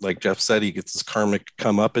 and like Jeff said, he gets his karmic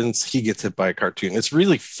comeuppance. He gets hit by a cartoon. It's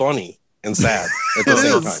really funny and sad at the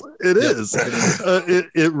same time. It is.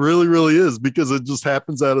 It really, really is, because it just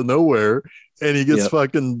happens out of nowhere, and he gets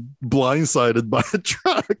fucking blindsided by a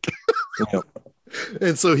truck.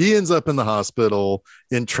 And so he ends up in the hospital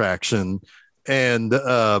in traction, and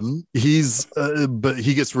but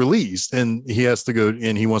he gets released, and he has to go,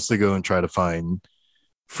 and he wants to go and try to find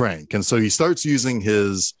Frank. And so he starts using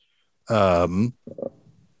his using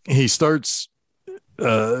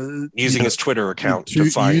his Twitter account to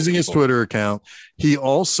find using his Twitter account. He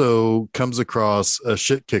also comes across a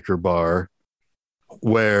shit kicker bar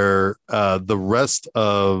where the rest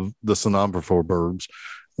of the Sonamperforbs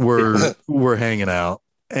were hanging out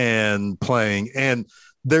and playing. And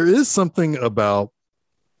there is something about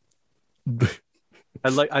I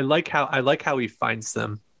like how he finds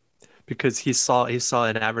them, because he saw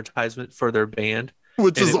an advertisement for their band,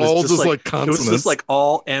 which is all just like consonants. It was just like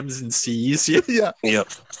all M's and C's. Yeah.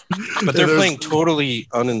 But they're playing totally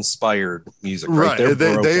uninspired music, right?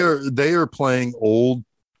 They are playing old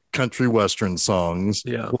country western songs,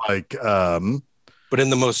 like but in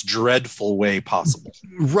the most dreadful way possible.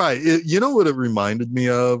 Right. You know what it reminded me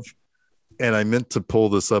of, and I meant to pull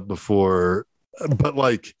this up before, but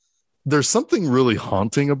like, there's something really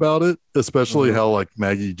haunting about it, especially how like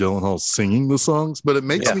Maggie Gyllenhaal's singing the songs. But it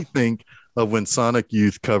makes me think of when Sonic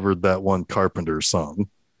Youth covered that one Carpenter song.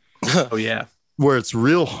 Oh yeah, where it's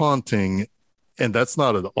real haunting, and that's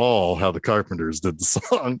not at all how the Carpenters did the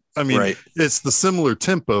song. I mean, it's the similar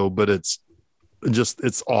tempo, but it's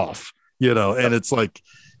off, you know, and it's like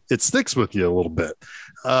it sticks with you a little bit.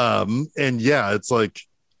 And yeah, it's like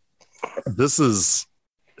this is.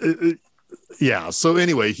 So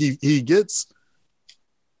anyway, he gets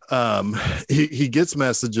he gets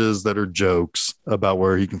messages that are jokes about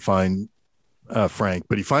where he can find Frank,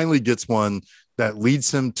 but he finally gets one that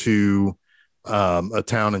leads him to a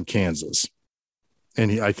town in Kansas,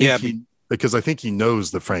 and I think he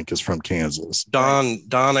knows that Frank is from Kansas. Don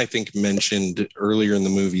I think mentioned earlier in the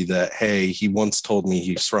movie that, hey, he once told me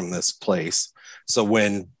he's from this place. So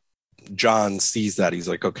when John sees that, he's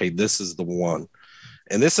like, okay, this is the one.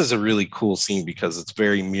 And this is a really cool scene because it's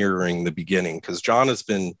very mirroring the beginning, because John has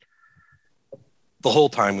been, the whole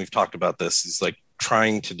time we've talked about this, he's like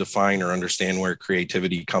trying to define or understand where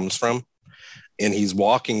creativity comes from. And he's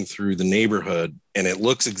walking through the neighborhood, and it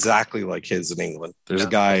looks exactly like his in England. There's a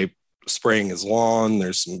guy spraying his lawn.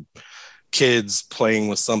 There's some kids playing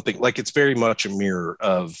with something. Like, it's very much a mirror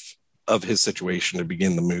of his situation to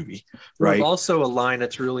begin the movie. Right. There's also a line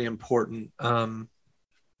that's really important.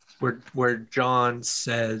 Where John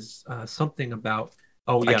says something about,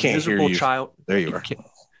 miserable child. There you are.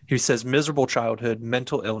 He says, miserable childhood,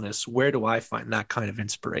 mental illness. Where do I find that kind of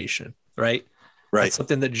inspiration? Right. That's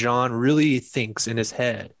something that John really thinks in his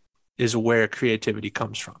head is where creativity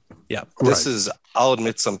comes from. Yeah. I'll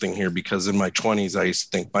admit something here, because in my 20s, I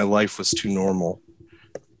used to think my life was too normal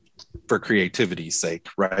for creativity's sake.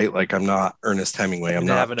 Right. Like, I'm not Ernest Hemingway. I'm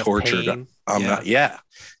not tortured. Pain. I'm not. Yeah.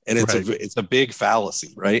 And it's a big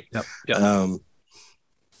fallacy, right? Yep.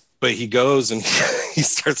 But he goes and he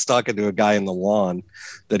starts talking to a guy in the lawn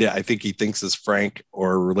that I think he thinks is Frank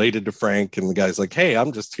or related to Frank. And the guy's like, hey,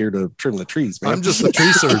 I'm just here to trim the trees, man. I'm just a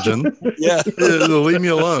tree surgeon. Leave me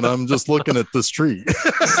alone. I'm just looking at this tree.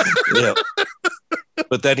 Yeah.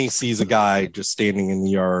 But then he sees a guy just standing in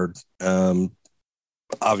the yard.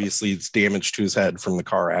 Obviously, it's damage to his head from the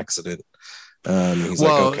car accident. He's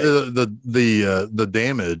well, like, okay. the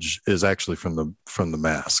damage is actually from the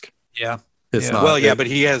mask. Yeah. It's Yeah. not. Well, yeah, but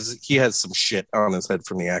he has some shit on his head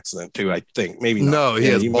from the accident too. I think maybe not. No, he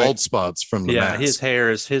Yeah, has you bald might- spots from the Yeah, mask.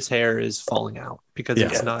 his hair is falling out because Yeah.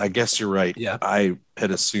 it's not. I guess you're right. Yeah. I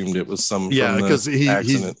had assumed it was some. Yeah, from the because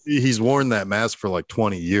accident. he's worn that mask for like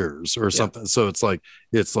 20 years or something. So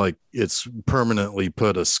it's permanently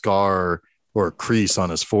put a scar or a crease on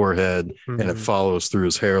his forehead, and it Mhm. follows through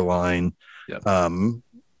his hairline. Yep.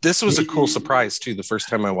 This was a cool surprise too. The first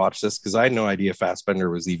time I watched this, because I had no idea Fassbender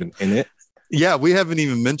was even in it. Yeah, we haven't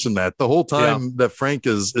even mentioned that. The whole time that Frank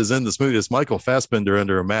is in this movie, it's Michael Fassbender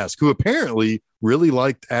under a mask, who apparently really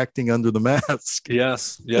liked acting under the mask.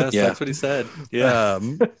 Yes, Yeah. that's what he said. Yeah.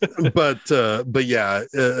 But yeah,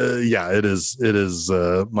 it is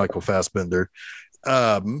Michael Fassbender.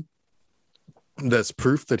 That's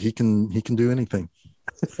proof that he can do anything.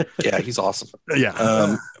 Yeah, he's awesome.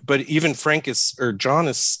 Yeah. But even John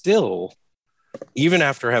is still, even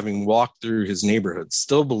after having walked through his neighborhood,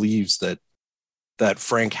 still believes that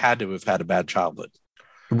Frank had to have had a bad childhood.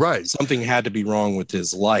 Right. Something had to be wrong with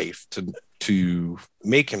his life to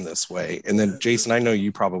make him this way. And then Jason, I know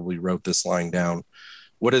you probably wrote this line down.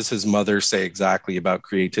 What does his mother say exactly about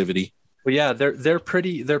creativity? Well, yeah, they're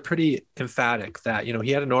pretty emphatic that, you know,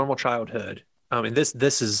 he had a normal childhood. And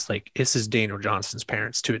this is Daniel Johnston's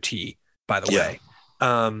parents to a T, by the way.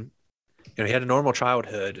 You know, he had a normal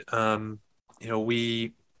childhood. You know,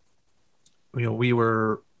 we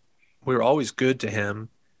were always good to him.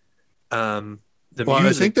 I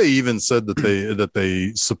think they even said that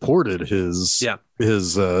they supported his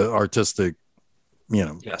artistic, you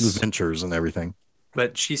know, ventures and everything.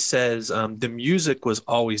 But she says the music was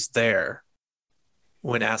always there.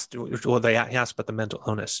 When asked, he asked about the mental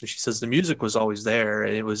illness, and she says the music was always there,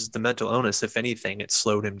 and it was the mental illness. If anything, it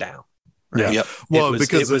slowed him down. Right? Yeah. Yep. Well,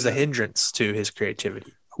 because it was a hindrance to his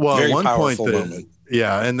creativity. Well, Very at one point, powerful moment.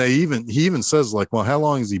 and he even says like, well, how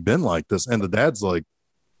long has he been like this? And the dad's like,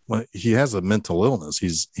 well, he has a mental illness.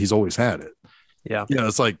 He's always had it. Yeah. You know,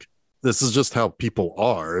 it's like, this is just how people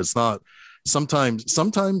are. It's not,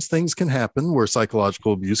 sometimes things can happen where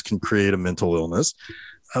psychological abuse can create a mental illness.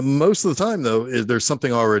 Most of the time though, there's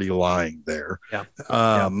something already lying there. Yeah.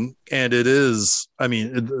 And it is, I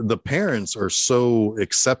mean, the parents are so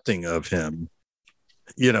accepting of him.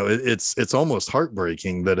 You know, it's almost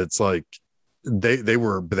heartbreaking that it's like they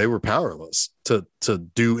were powerless to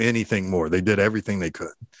do anything more. They did everything they could.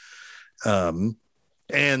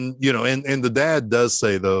 And you know, and the dad does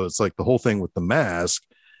say though, it's like the whole thing with the mask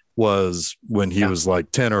was when he was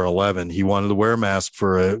like 10 or 11, he wanted to wear a mask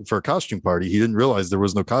for a costume party. He didn't realize there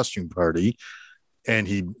was no costume party, and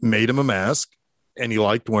he made him a mask, and he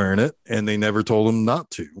liked wearing it, and they never told him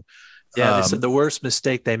not to. Yeah, they said the worst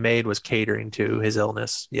mistake they made was catering to his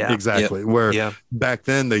illness. Yeah, exactly. Yep. Where back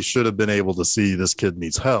then they should have been able to see this kid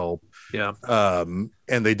needs help. Yeah.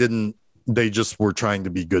 And they didn't. They just were trying to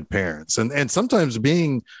be good parents, and sometimes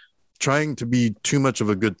trying to be too much of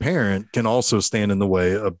a good parent can also stand in the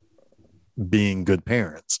way of being good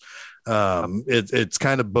parents. It's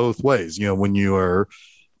kind of both ways. You know, when you are,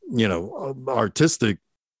 you know, artistic,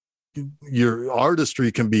 your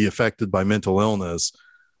artistry can be affected by mental illness.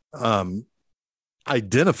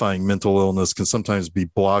 Identifying mental illness can sometimes be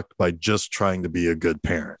blocked by just trying to be a good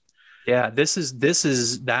parent. Yeah, that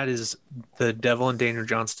is the Devil and Daniel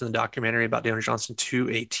Johnston documentary about Daniel Johnston to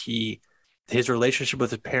a T. His relationship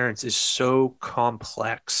with his parents is so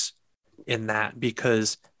complex in that,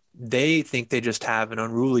 because they think they just have an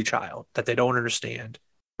unruly child that they don't understand,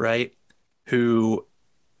 right? Who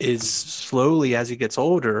is slowly, as he gets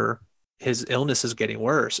older, his illness is getting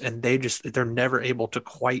worse, and they're never able to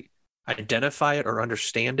quite identify it or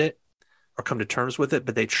understand it or come to terms with it,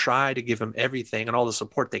 but they try to give him everything and all the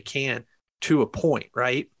support they can to a point,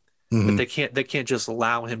 right? Mm-hmm. But they can't just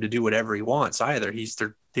allow him to do whatever he wants either. He's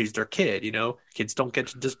their kid, you know. Kids don't get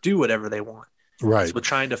to just do whatever they want. Right. So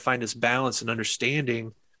trying to find this balance and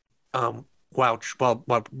understanding, while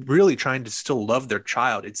really trying to still love their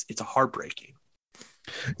child, it's heartbreaking.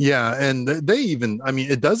 Yeah, and they even, I mean,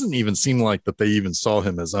 it doesn't even seem like that they even saw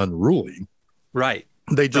him as unruly. Right.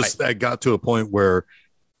 They just got to a point where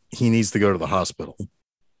he needs to go to the hospital,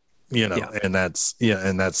 you know, and that's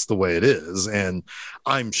the way it is. And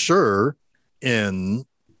I'm sure in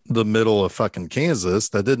the middle of fucking Kansas,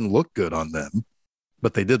 that didn't look good on them,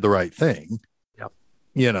 but they did the right thing. Yep.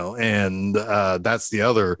 You know, and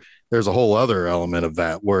there's a whole other element of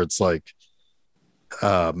that where it's like,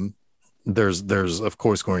 there's of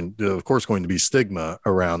course going to be stigma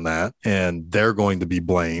around that, and they're going to be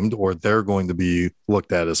blamed, or they're going to be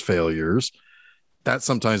looked at as failures. That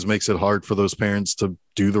sometimes makes it hard for those parents to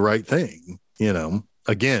do the right thing,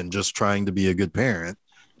 again, just trying to be a good parent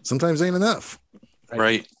sometimes ain't enough.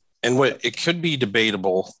 Right. And what it could be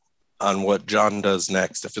debatable on what John does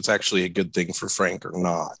next, if it's actually a good thing for Frank or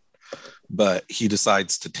not. But he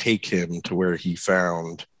decides to take him to where he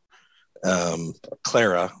found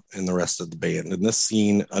Clara and the rest of the band. And this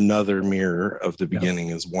scene, another mirror of the beginning,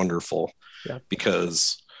 is wonderful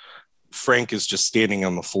because Frank is just standing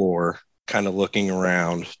on the floor, kind of looking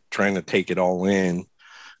around, trying to take it all in.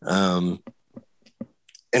 And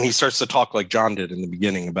he starts to talk like John did in the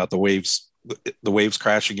beginning about the waves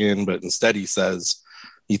crashing in, but instead he says,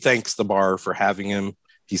 he thanks the bar for having him.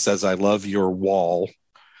 He says, "I love your wall."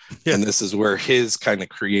 Yeah. And this is where his kind of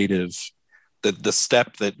creative, the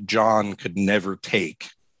step that John could never take,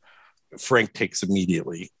 Frank takes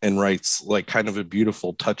immediately and writes like kind of a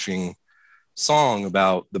beautiful, touching song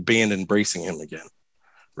about the band embracing him again,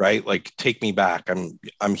 right? Like, take me back.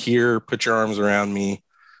 I'm here. Put your arms around me.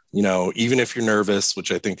 Even if you're nervous,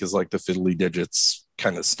 which I think is like the fiddly digits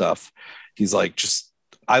kind of stuff. He's like,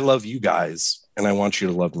 I love you guys and I want you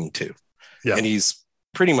to love me too. Yeah. And he's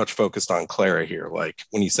pretty much focused on Clara here. Like,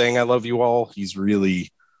 when he's saying, "I love you all," he's really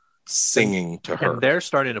singing to her. And they're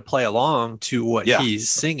starting to play along to what he's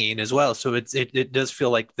singing as well. So it does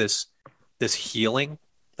feel like this healing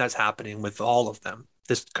that's happening with all of them.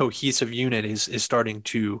 This cohesive unit is starting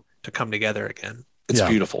to come together again. It's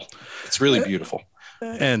beautiful. It's really beautiful.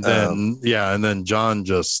 And then John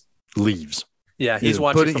just leaves. Yeah, he's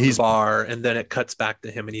watching from the bar, and then it cuts back to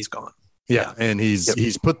him, and he's gone. Yeah, and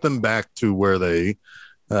he's put them back to where they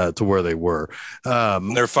were.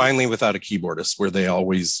 They're finally without a keyboardist, where they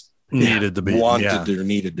always needed to be, wanted or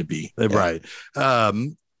needed to be. Right.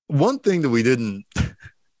 One thing that we didn't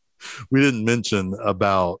mention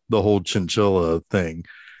about the whole chinchilla thing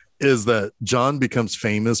is that John becomes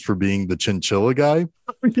famous for being the chinchilla guy.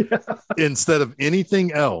 Instead of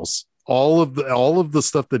anything else. All of the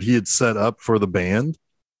stuff that he had set up for the band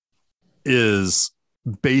is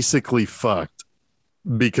basically fucked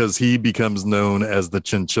because he becomes known as the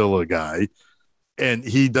chinchilla guy, and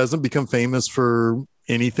he doesn't become famous for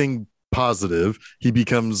anything positive. He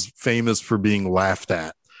becomes famous for being laughed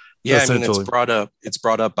at. Yeah, I mean, it's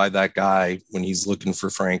brought up by that guy when he's looking for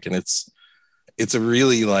Frank, and it's a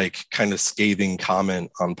really like kind of scathing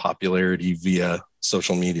comment on popularity via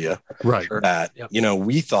social media. Right. That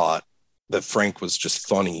we thought that Frank was just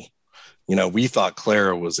funny. We thought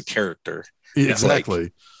Clara was a character.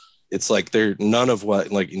 Exactly. It's like they're none of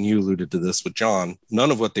what, like, and you alluded to this with John, none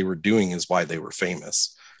of what they were doing is why they were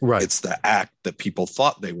famous. Right. It's the act that people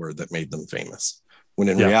thought they were that made them famous. When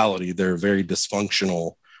in reality, they're a very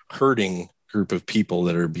dysfunctional, hurting group of people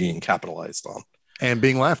that are being capitalized on. And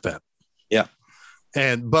being laughed at. Yeah.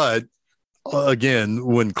 But again,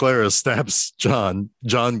 when Clara stabs John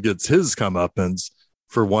gets his comeuppance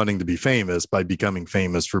for wanting to be famous by becoming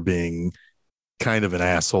famous for being kind of an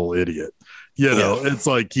asshole idiot. It's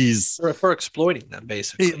like he's for exploiting them,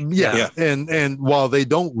 basically. And while they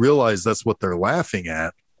don't realize that's what they're laughing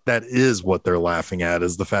at, that is what they're laughing at,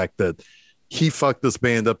 is the fact that he fucked this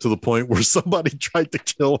band up to the point where somebody tried to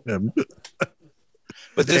kill him.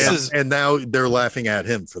 But and now they're laughing at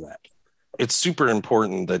him for that. It's super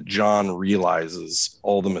important that John realizes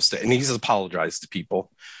all the mistakes, and he's apologized to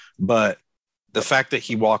people, but the fact that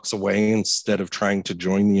he walks away instead of trying to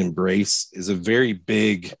join the embrace is a very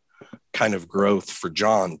big kind of growth for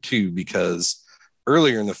John too, because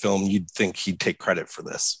earlier in the film, you'd think he'd take credit for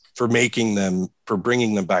this, for bringing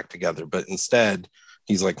them back together. But instead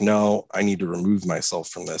he's like, "No, I need to remove myself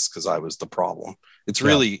from this because I was the problem." It's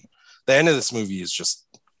really, the end of this movie is just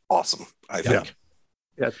awesome, I think.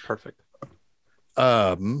 Yeah, it's perfect.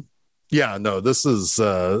 This is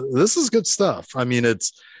good stuff. I mean,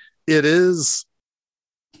 it is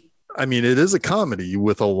a comedy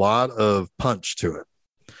with a lot of punch to it.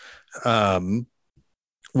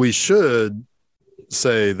 We should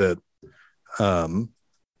say that the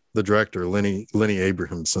director, Lenny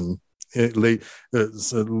Abrahamson, Lenny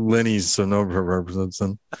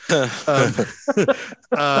Sonoverson,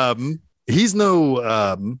 he's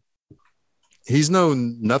no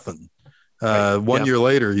nothing. 1 year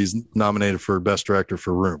later, he's nominated for Best Director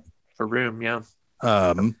for Room. For Room, yeah.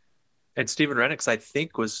 And Stephen Rennicks, I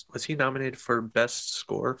think, was he nominated for Best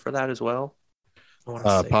Score for that as well?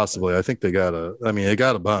 Possibly. I think they got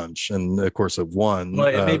a bunch, and of course it won.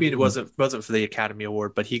 Well, maybe it wasn't for the Academy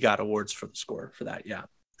Award, but he got awards for the score for that. Yeah.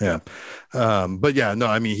 But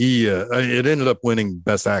he it ended up winning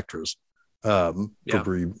Best Actress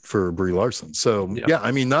for Brie Larson. So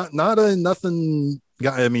not a nothing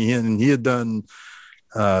guy. I mean, and he had done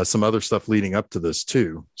some other stuff leading up to this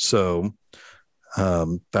too. So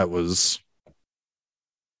that was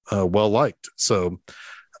well liked. So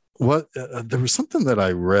what there was something that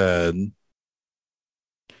I read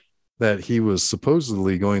that he was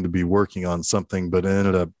supposedly going to be working on something, but it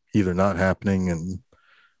ended up either not happening. And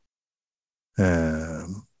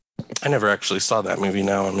I never actually saw that movie.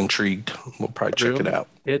 Now I'm intrigued. We'll probably check it out.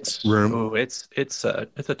 It's Room. it's a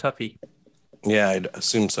toughie. Yeah, I'd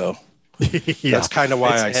assume so. yeah, That's kind of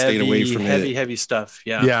why It's I stayed away from it. heavy stuff.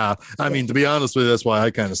 Yeah. yeah. I mean, to be honest with you, that's why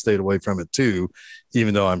I kind of stayed away from it too,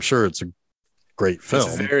 even though I'm sure it's a great film.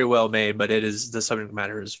 It's very well made, but the subject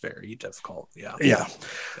matter is very difficult. Yeah. Yeah.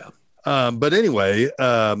 But anyway,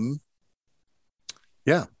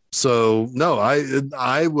 yeah. So no,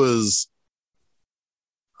 I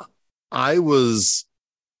was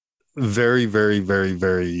very, very, very,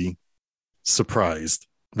 very surprised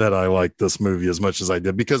that I liked this movie as much as I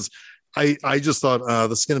did, because I just thought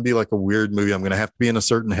this is going to be like a weird movie. I'm going to have to be in a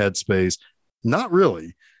certain headspace. Not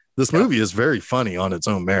really. This movie is very funny on its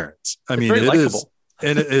own merits. I mean, it likable. is.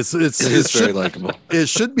 And it is very likable. It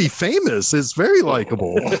should be famous. It's very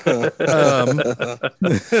likable. But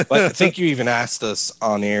I think you even asked us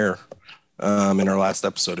on air in our last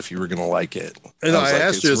episode if you were going to like it. And I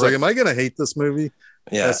asked you, am I going to hate this movie?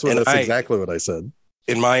 Yeah, that's exactly what I said.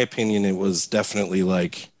 In my opinion, it was definitely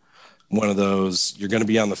like one of those, you're going to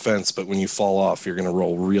be on the fence, but when you fall off, you're going to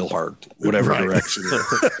roll real hard, whatever direction.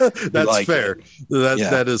 That's like fair.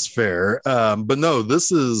 That is fair. But no,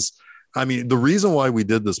 this is, I mean, the reason why we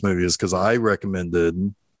did this movie is because I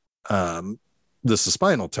recommended This is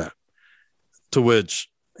Spinal Tap, to which,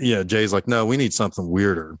 Jay's like, no, we need something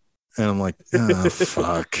weirder. And I'm like, oh,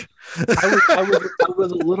 fuck. I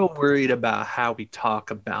was a little worried about how we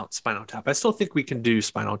talk about Spinal Tap. I still think we can do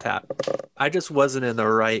Spinal Tap. I just wasn't in the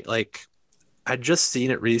right, I'd just seen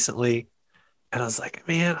it recently, and I was like,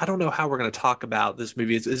 man, I don't know how we're going to talk about this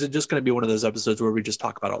movie. Is it just going to be one of those episodes where we just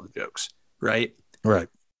talk about all the jokes, right? Right.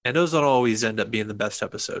 And those don't always end up being the best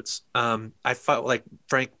episodes. I felt like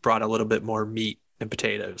Frank brought a little bit more meat and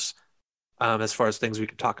potatoes as far as things we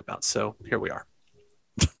could talk about. So here we are.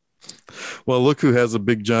 Well, look who has a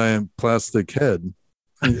big giant plastic head.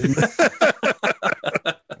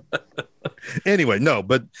 Anyway, no,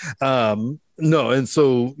 but no, and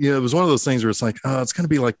so it was one of those things where it's like, oh, it's going to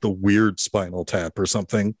be like the weird Spinal Tap or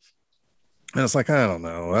something, and it's like, I don't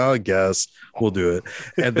know, I guess we'll do it,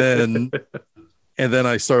 and then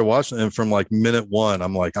I started watching it, and from like minute one,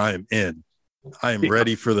 I'm like, I am in, I am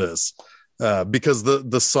ready for this. Because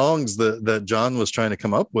the songs that John was trying to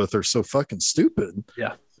come up with are so fucking stupid.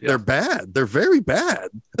 Yeah. They're bad. They're very bad.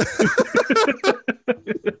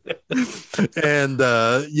 And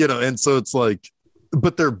and so it's like,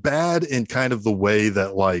 but they're bad in kind of the way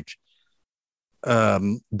that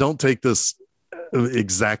don't take this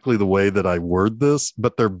exactly the way that I word this,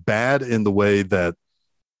 but they're bad in the way that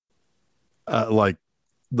I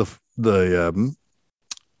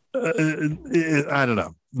don't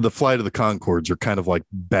know. The Flight of the Conchords are kind of like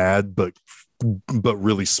bad, but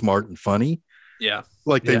really smart and funny. Yeah.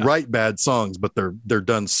 Like they write bad songs, but they're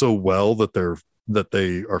done so well that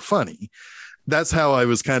they are funny. That's how I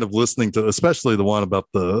was kind of listening to, especially the one about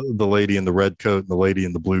the lady in the red coat and the lady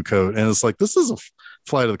in the blue coat. And it's like, this is a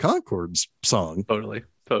Flight of the Conchords song. Totally.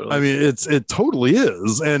 I mean, it totally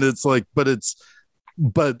is. And it's like, but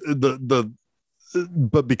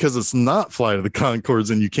because it's not Flight of the Conchords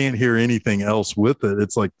and you can't hear anything else with it,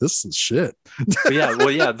 it's like, this is shit.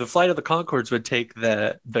 The Flight of the Conchords would take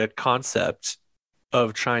the concept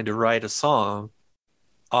of trying to write a song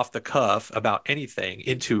off the cuff about anything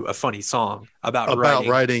into a funny song about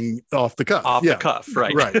writing off the cuff. The cuff,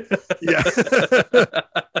 right? Right. Yeah.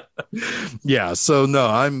 Yeah. So no,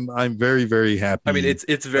 I'm very, very happy. I mean,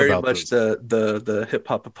 it's very much the hip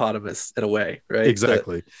hop-opotamus in a way, right?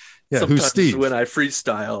 Exactly. Yeah. Sometimes who's Steve? When I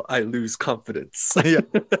freestyle, I lose confidence. Yeah.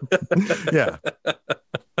 Yeah.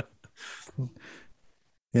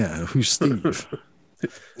 Yeah. Who's Steve?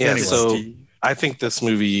 Yeah. Anyway. So I think this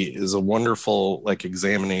movie is a wonderful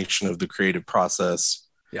examination of the creative process.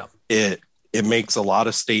 Yeah. It makes a lot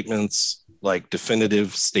of statements, like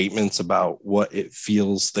definitive statements about what it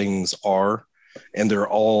feels things are, and they're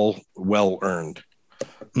all well earned.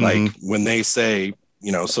 Mm-hmm. Like when they say,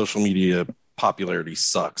 social media popularity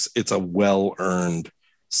sucks, it's a well earned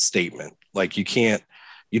statement. Like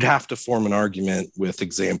you'd have to form an argument with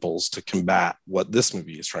examples to combat what this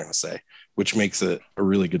movie is trying to say, which makes it a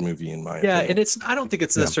really good movie in my opinion. And I don't think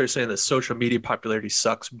it's necessarily saying that social media popularity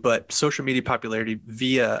sucks, but social media popularity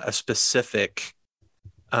via a specific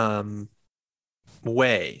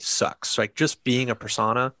way sucks. Like just being a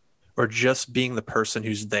persona or just being the person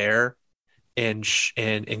who's there and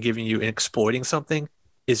giving you and exploiting something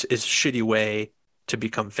is a shitty way to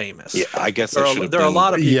become famous. Yeah, I guess there are a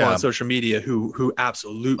lot of people Yeah. on social media who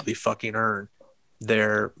absolutely fucking earn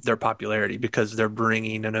their popularity because they're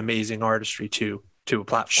bringing an amazing artistry to a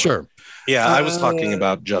platform. Sure. Yeah, I was talking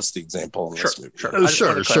about just the example in this movie. Sure. I just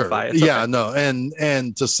wanted to clarify. It's Yeah, okay. no,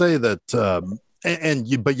 and to say that,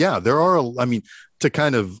 but yeah, there are. I mean, to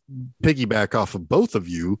kind of piggyback off of both of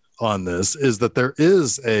you on this is that there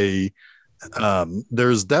is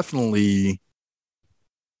there's definitely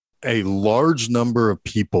a large number of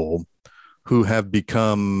people who have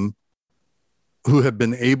been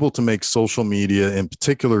able to make social media, in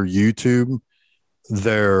particular YouTube,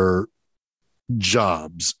 their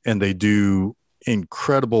jobs, and they do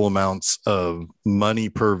incredible amounts of money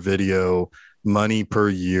per video, money per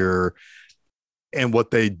year. And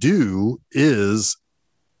what they do is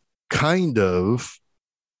kind of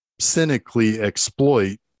cynically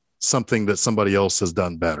exploit something that somebody else has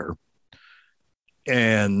done better.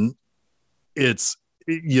 And it's,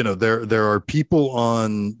 there are people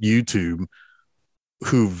on YouTube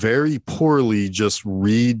who very poorly just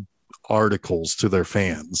read articles to their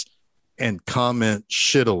fans and comment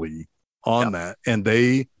shittily on that, and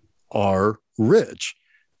they are rich,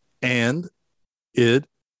 and it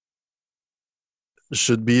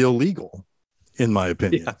should be illegal, in my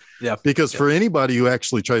opinion. Because for anybody who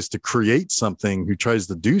actually tries to create something, who tries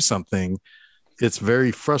to do something, it's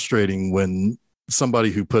very frustrating when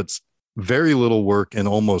somebody who puts very little work and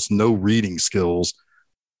almost no reading skills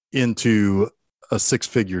into a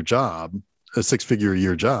six-figure a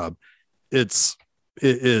year job, it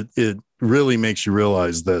really makes you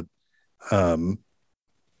realize that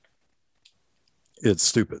it's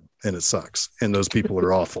stupid and it sucks, and those people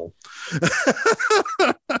are awful.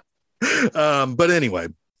 But anyway,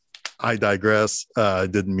 I digress. I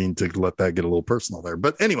didn't mean to let that get a little personal there,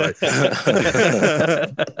 but anyway.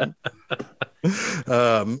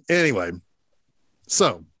 Anyway,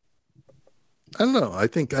 so I don't know. I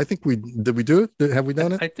think we do it. Have we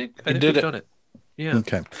done it? I think we've done it. Yeah.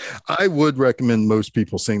 Okay. I would recommend most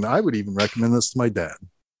people seeing that. I would even recommend this to my dad,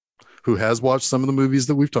 who has watched some of the movies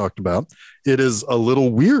that we've talked about. It is a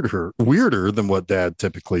little weirder than what Dad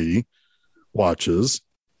typically watches,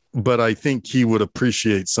 but I think he would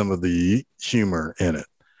appreciate some of the humor in it.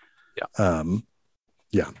 Yeah.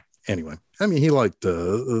 Yeah. Anyway, I mean, he liked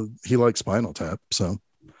Spinal Tap. So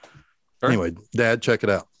anyway, Dad, check it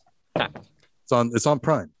out. It's on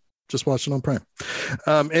Prime. Just watch it on Prime.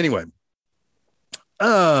 Anyway.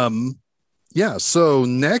 Yeah. So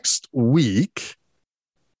next week,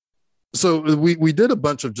 so we did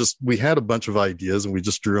we had a bunch of ideas and we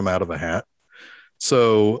just drew them out of a hat.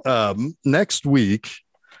 So next week.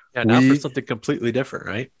 Yeah, now for something completely different,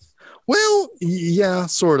 right? Well, yeah,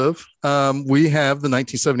 sort of. We have the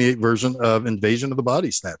 1978 version of Invasion of the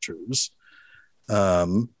Body Snatchers,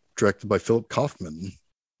 directed by Philip Kaufman,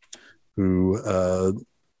 who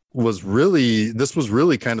was really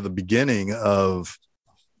kind of the beginning of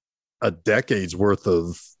a decade's worth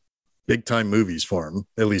of big time movies for him,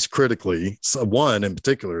 at least critically. So one in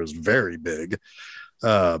particular is very big.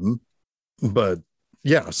 But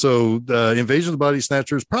yeah, so Invasion of the Body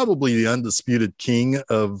Snatchers, probably the undisputed king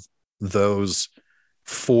of those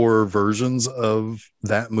four versions of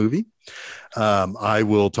that movie. I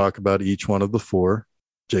will talk about each one of the four.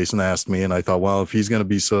 Jason asked me, and I thought, well, if he's going to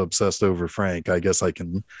be so obsessed over Frank, I guess I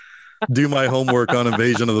can do my homework on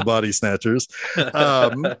Invasion of the Body Snatchers.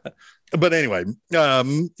 But anyway,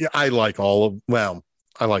 I like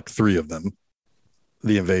I like three of them.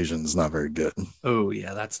 The Invasion is not very good. Oh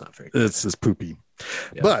yeah, that's not very good. It's just poopy.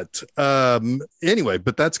 Yeah. But anyway,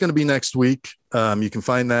 but that's going to be next week. You can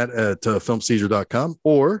find that at filmseizure.com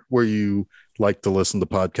or where you like to listen to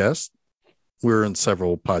podcasts. We're in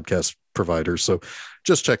several podcast providers, so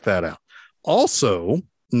just check that out. Also,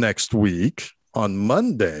 next week on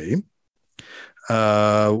Monday,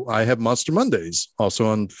 I have Monster Mondays, also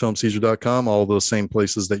on filmseizure.com, all those same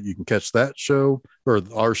places that you can catch that show or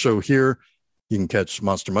our show here. You can catch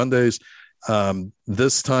Monster Mondays.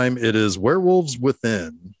 This time it is Werewolves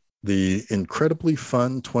Within, the incredibly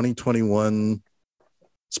fun 2021,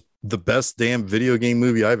 the best damn video game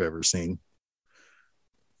movie I've ever seen.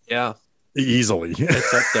 Yeah. Easily.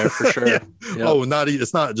 It's up there for sure. Yeah. Yep. Oh,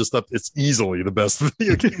 it's not just up. It's easily the best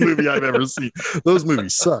video game movie I've ever seen. Those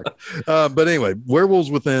movies suck. But anyway, Werewolves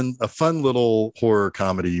Within, a fun little horror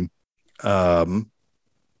comedy.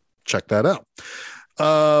 Check that out.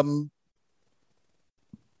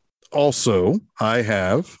 Also, I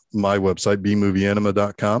have my website,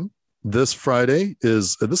 bmovieanima.com. This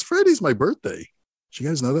Friday's my birthday. Did you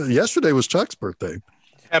guys know that? Yesterday was Chuck's birthday.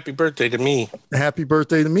 Happy birthday to me. Happy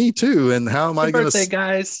birthday to me too. And how am I going to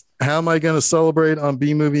guys? How am I going to celebrate on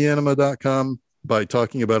bmovieanima.com? by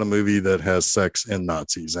talking about a movie that has sex and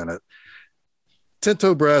Nazis in it.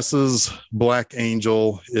 Tinto Brass's Black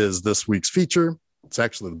Angel is this week's feature. It's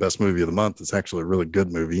actually the best movie of the month. It's actually a really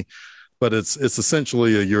good movie, but it's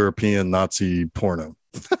essentially a European Nazi porno.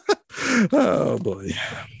 Oh boy.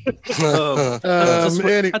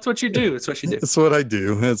 That's what you do. It's what you do. It's what I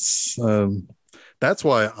do. That's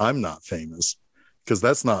why I'm not famous, because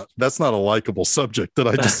that's not a likable subject that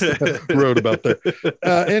I just wrote about there.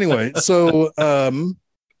 Anyway, so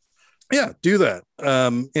yeah, do that.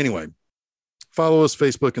 Anyway, follow us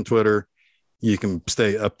Facebook and Twitter. You can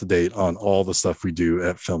stay up to date on all the stuff we do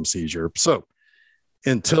at Film Seizure. So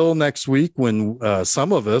until next week, when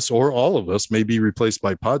some of us or all of us may be replaced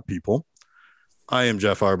by pod people, I am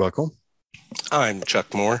Jeff Arbuckle. I'm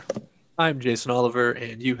Chuck Moore. I'm Jason Oliver,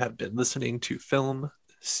 and you have been listening to Film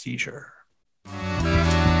Seizure.